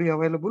 I will be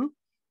available.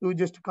 You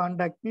just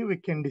contact me. We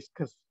can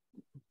discuss.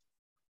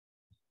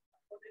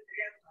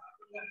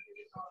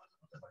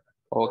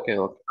 Okay.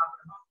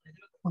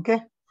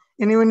 Okay.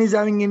 Anyone is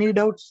having any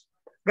doubts,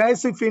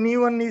 guys? If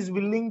anyone is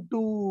willing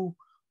to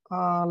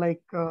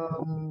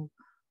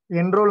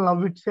enroll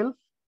now itself,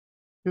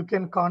 you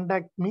can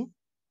contact me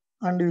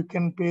and you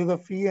can pay the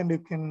fee and you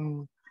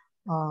can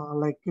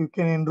you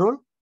can enroll,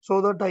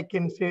 so that I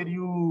can share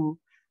you.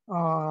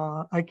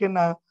 I can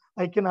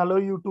allow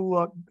you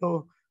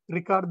to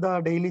record the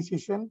daily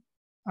session,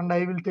 and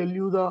I will tell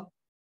you the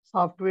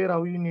software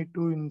how you need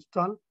to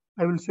install.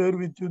 I will share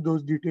with you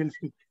those details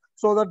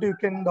so that you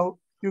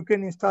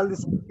can install the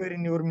software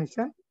in your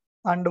mission,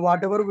 and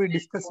whatever we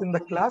discuss in the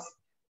class,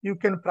 you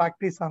can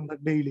practice on the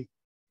daily.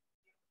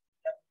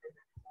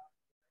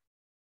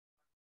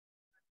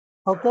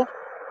 Okay.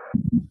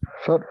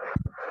 Sir,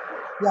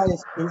 Yeah.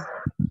 Yes, please.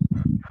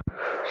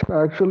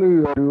 actually,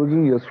 we are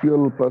using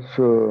SQL plus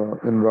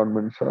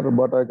environment, sir,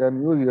 but I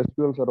can use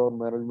SQL Server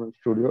Management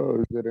Studio.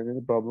 Is there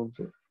any problem,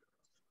 sir?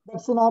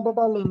 That's not at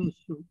all an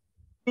issue.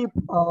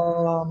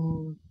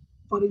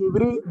 For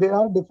there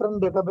are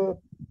different database.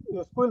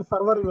 SQL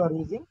Server you are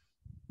using.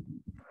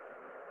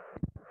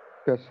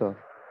 Yes, sir.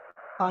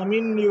 I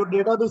mean, your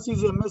database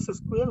is MS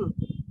SQL.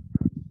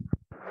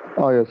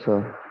 Oh, yes,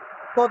 sir.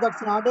 So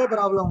that's not a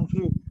problem.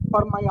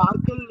 For my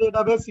Oracle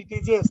database, it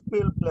is a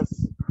SQL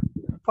plus.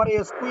 For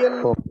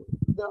SQL,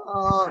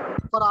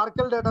 for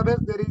Oracle database,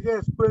 there is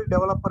a SQL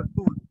developer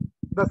tool.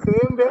 The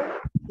same way,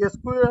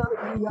 SQL,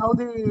 we have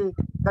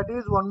that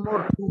is one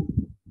more tool.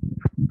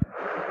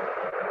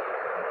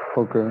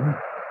 Okay.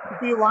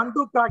 If you want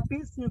to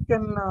practice, you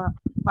can,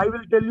 I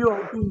will tell you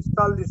how to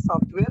install this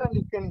software and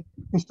you can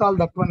install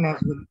that one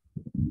as well.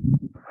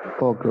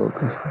 Okay.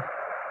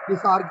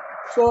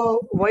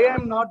 So why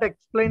I'm not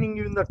explaining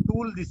you in the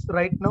tool this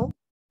right now?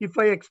 If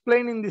I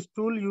explain in this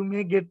tool, you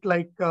may get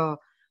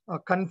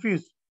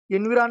confused.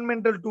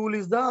 Environmental tool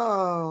is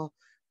the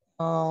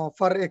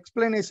for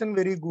explanation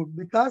very good,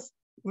 because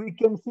we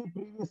can see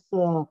previous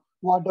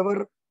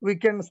whatever, we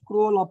can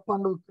scroll up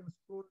and we can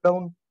scroll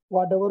down,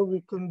 whatever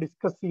we can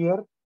discuss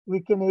here,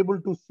 we can able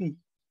to see.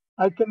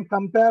 I can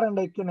compare and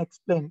I can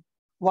explain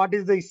what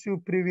is the issue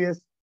previous,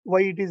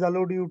 why it is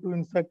allowed you to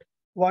insert,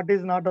 what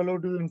is not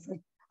allowed to insert.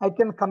 I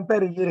can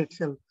compare here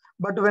itself.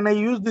 But when I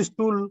use this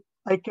tool,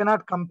 I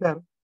cannot compare,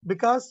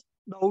 because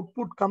the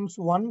output comes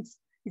once.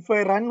 If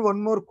I run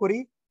one more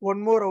query,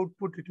 one more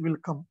output it will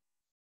come.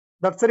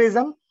 That's the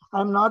reason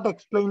I'm not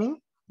explaining.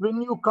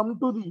 When you come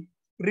to the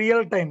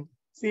real time,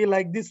 see,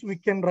 like this, we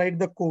can write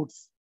the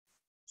codes.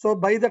 So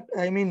by that,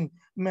 I mean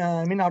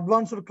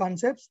advanced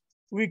concepts,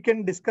 we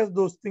can discuss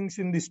those things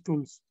in these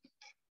tools.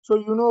 So,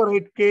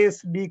 write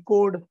case,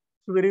 decode,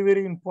 it's very,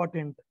 very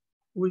important.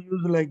 We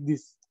use like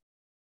this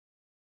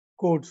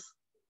codes.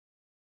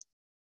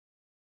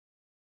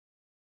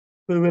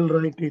 We will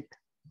write it.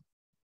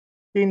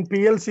 In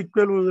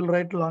PLSQL, we will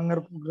write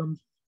longer programs.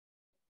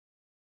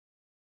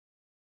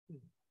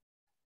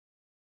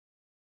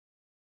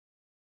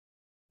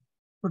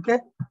 Okay,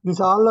 these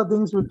are all the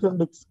things we can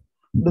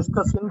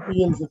discuss in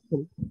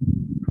PLSQL.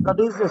 That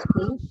is the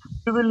skill.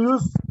 We will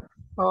use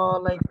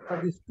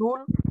this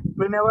tool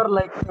whenever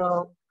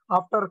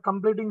after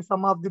completing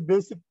some of the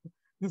basic.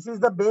 This is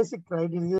the basic, right? It is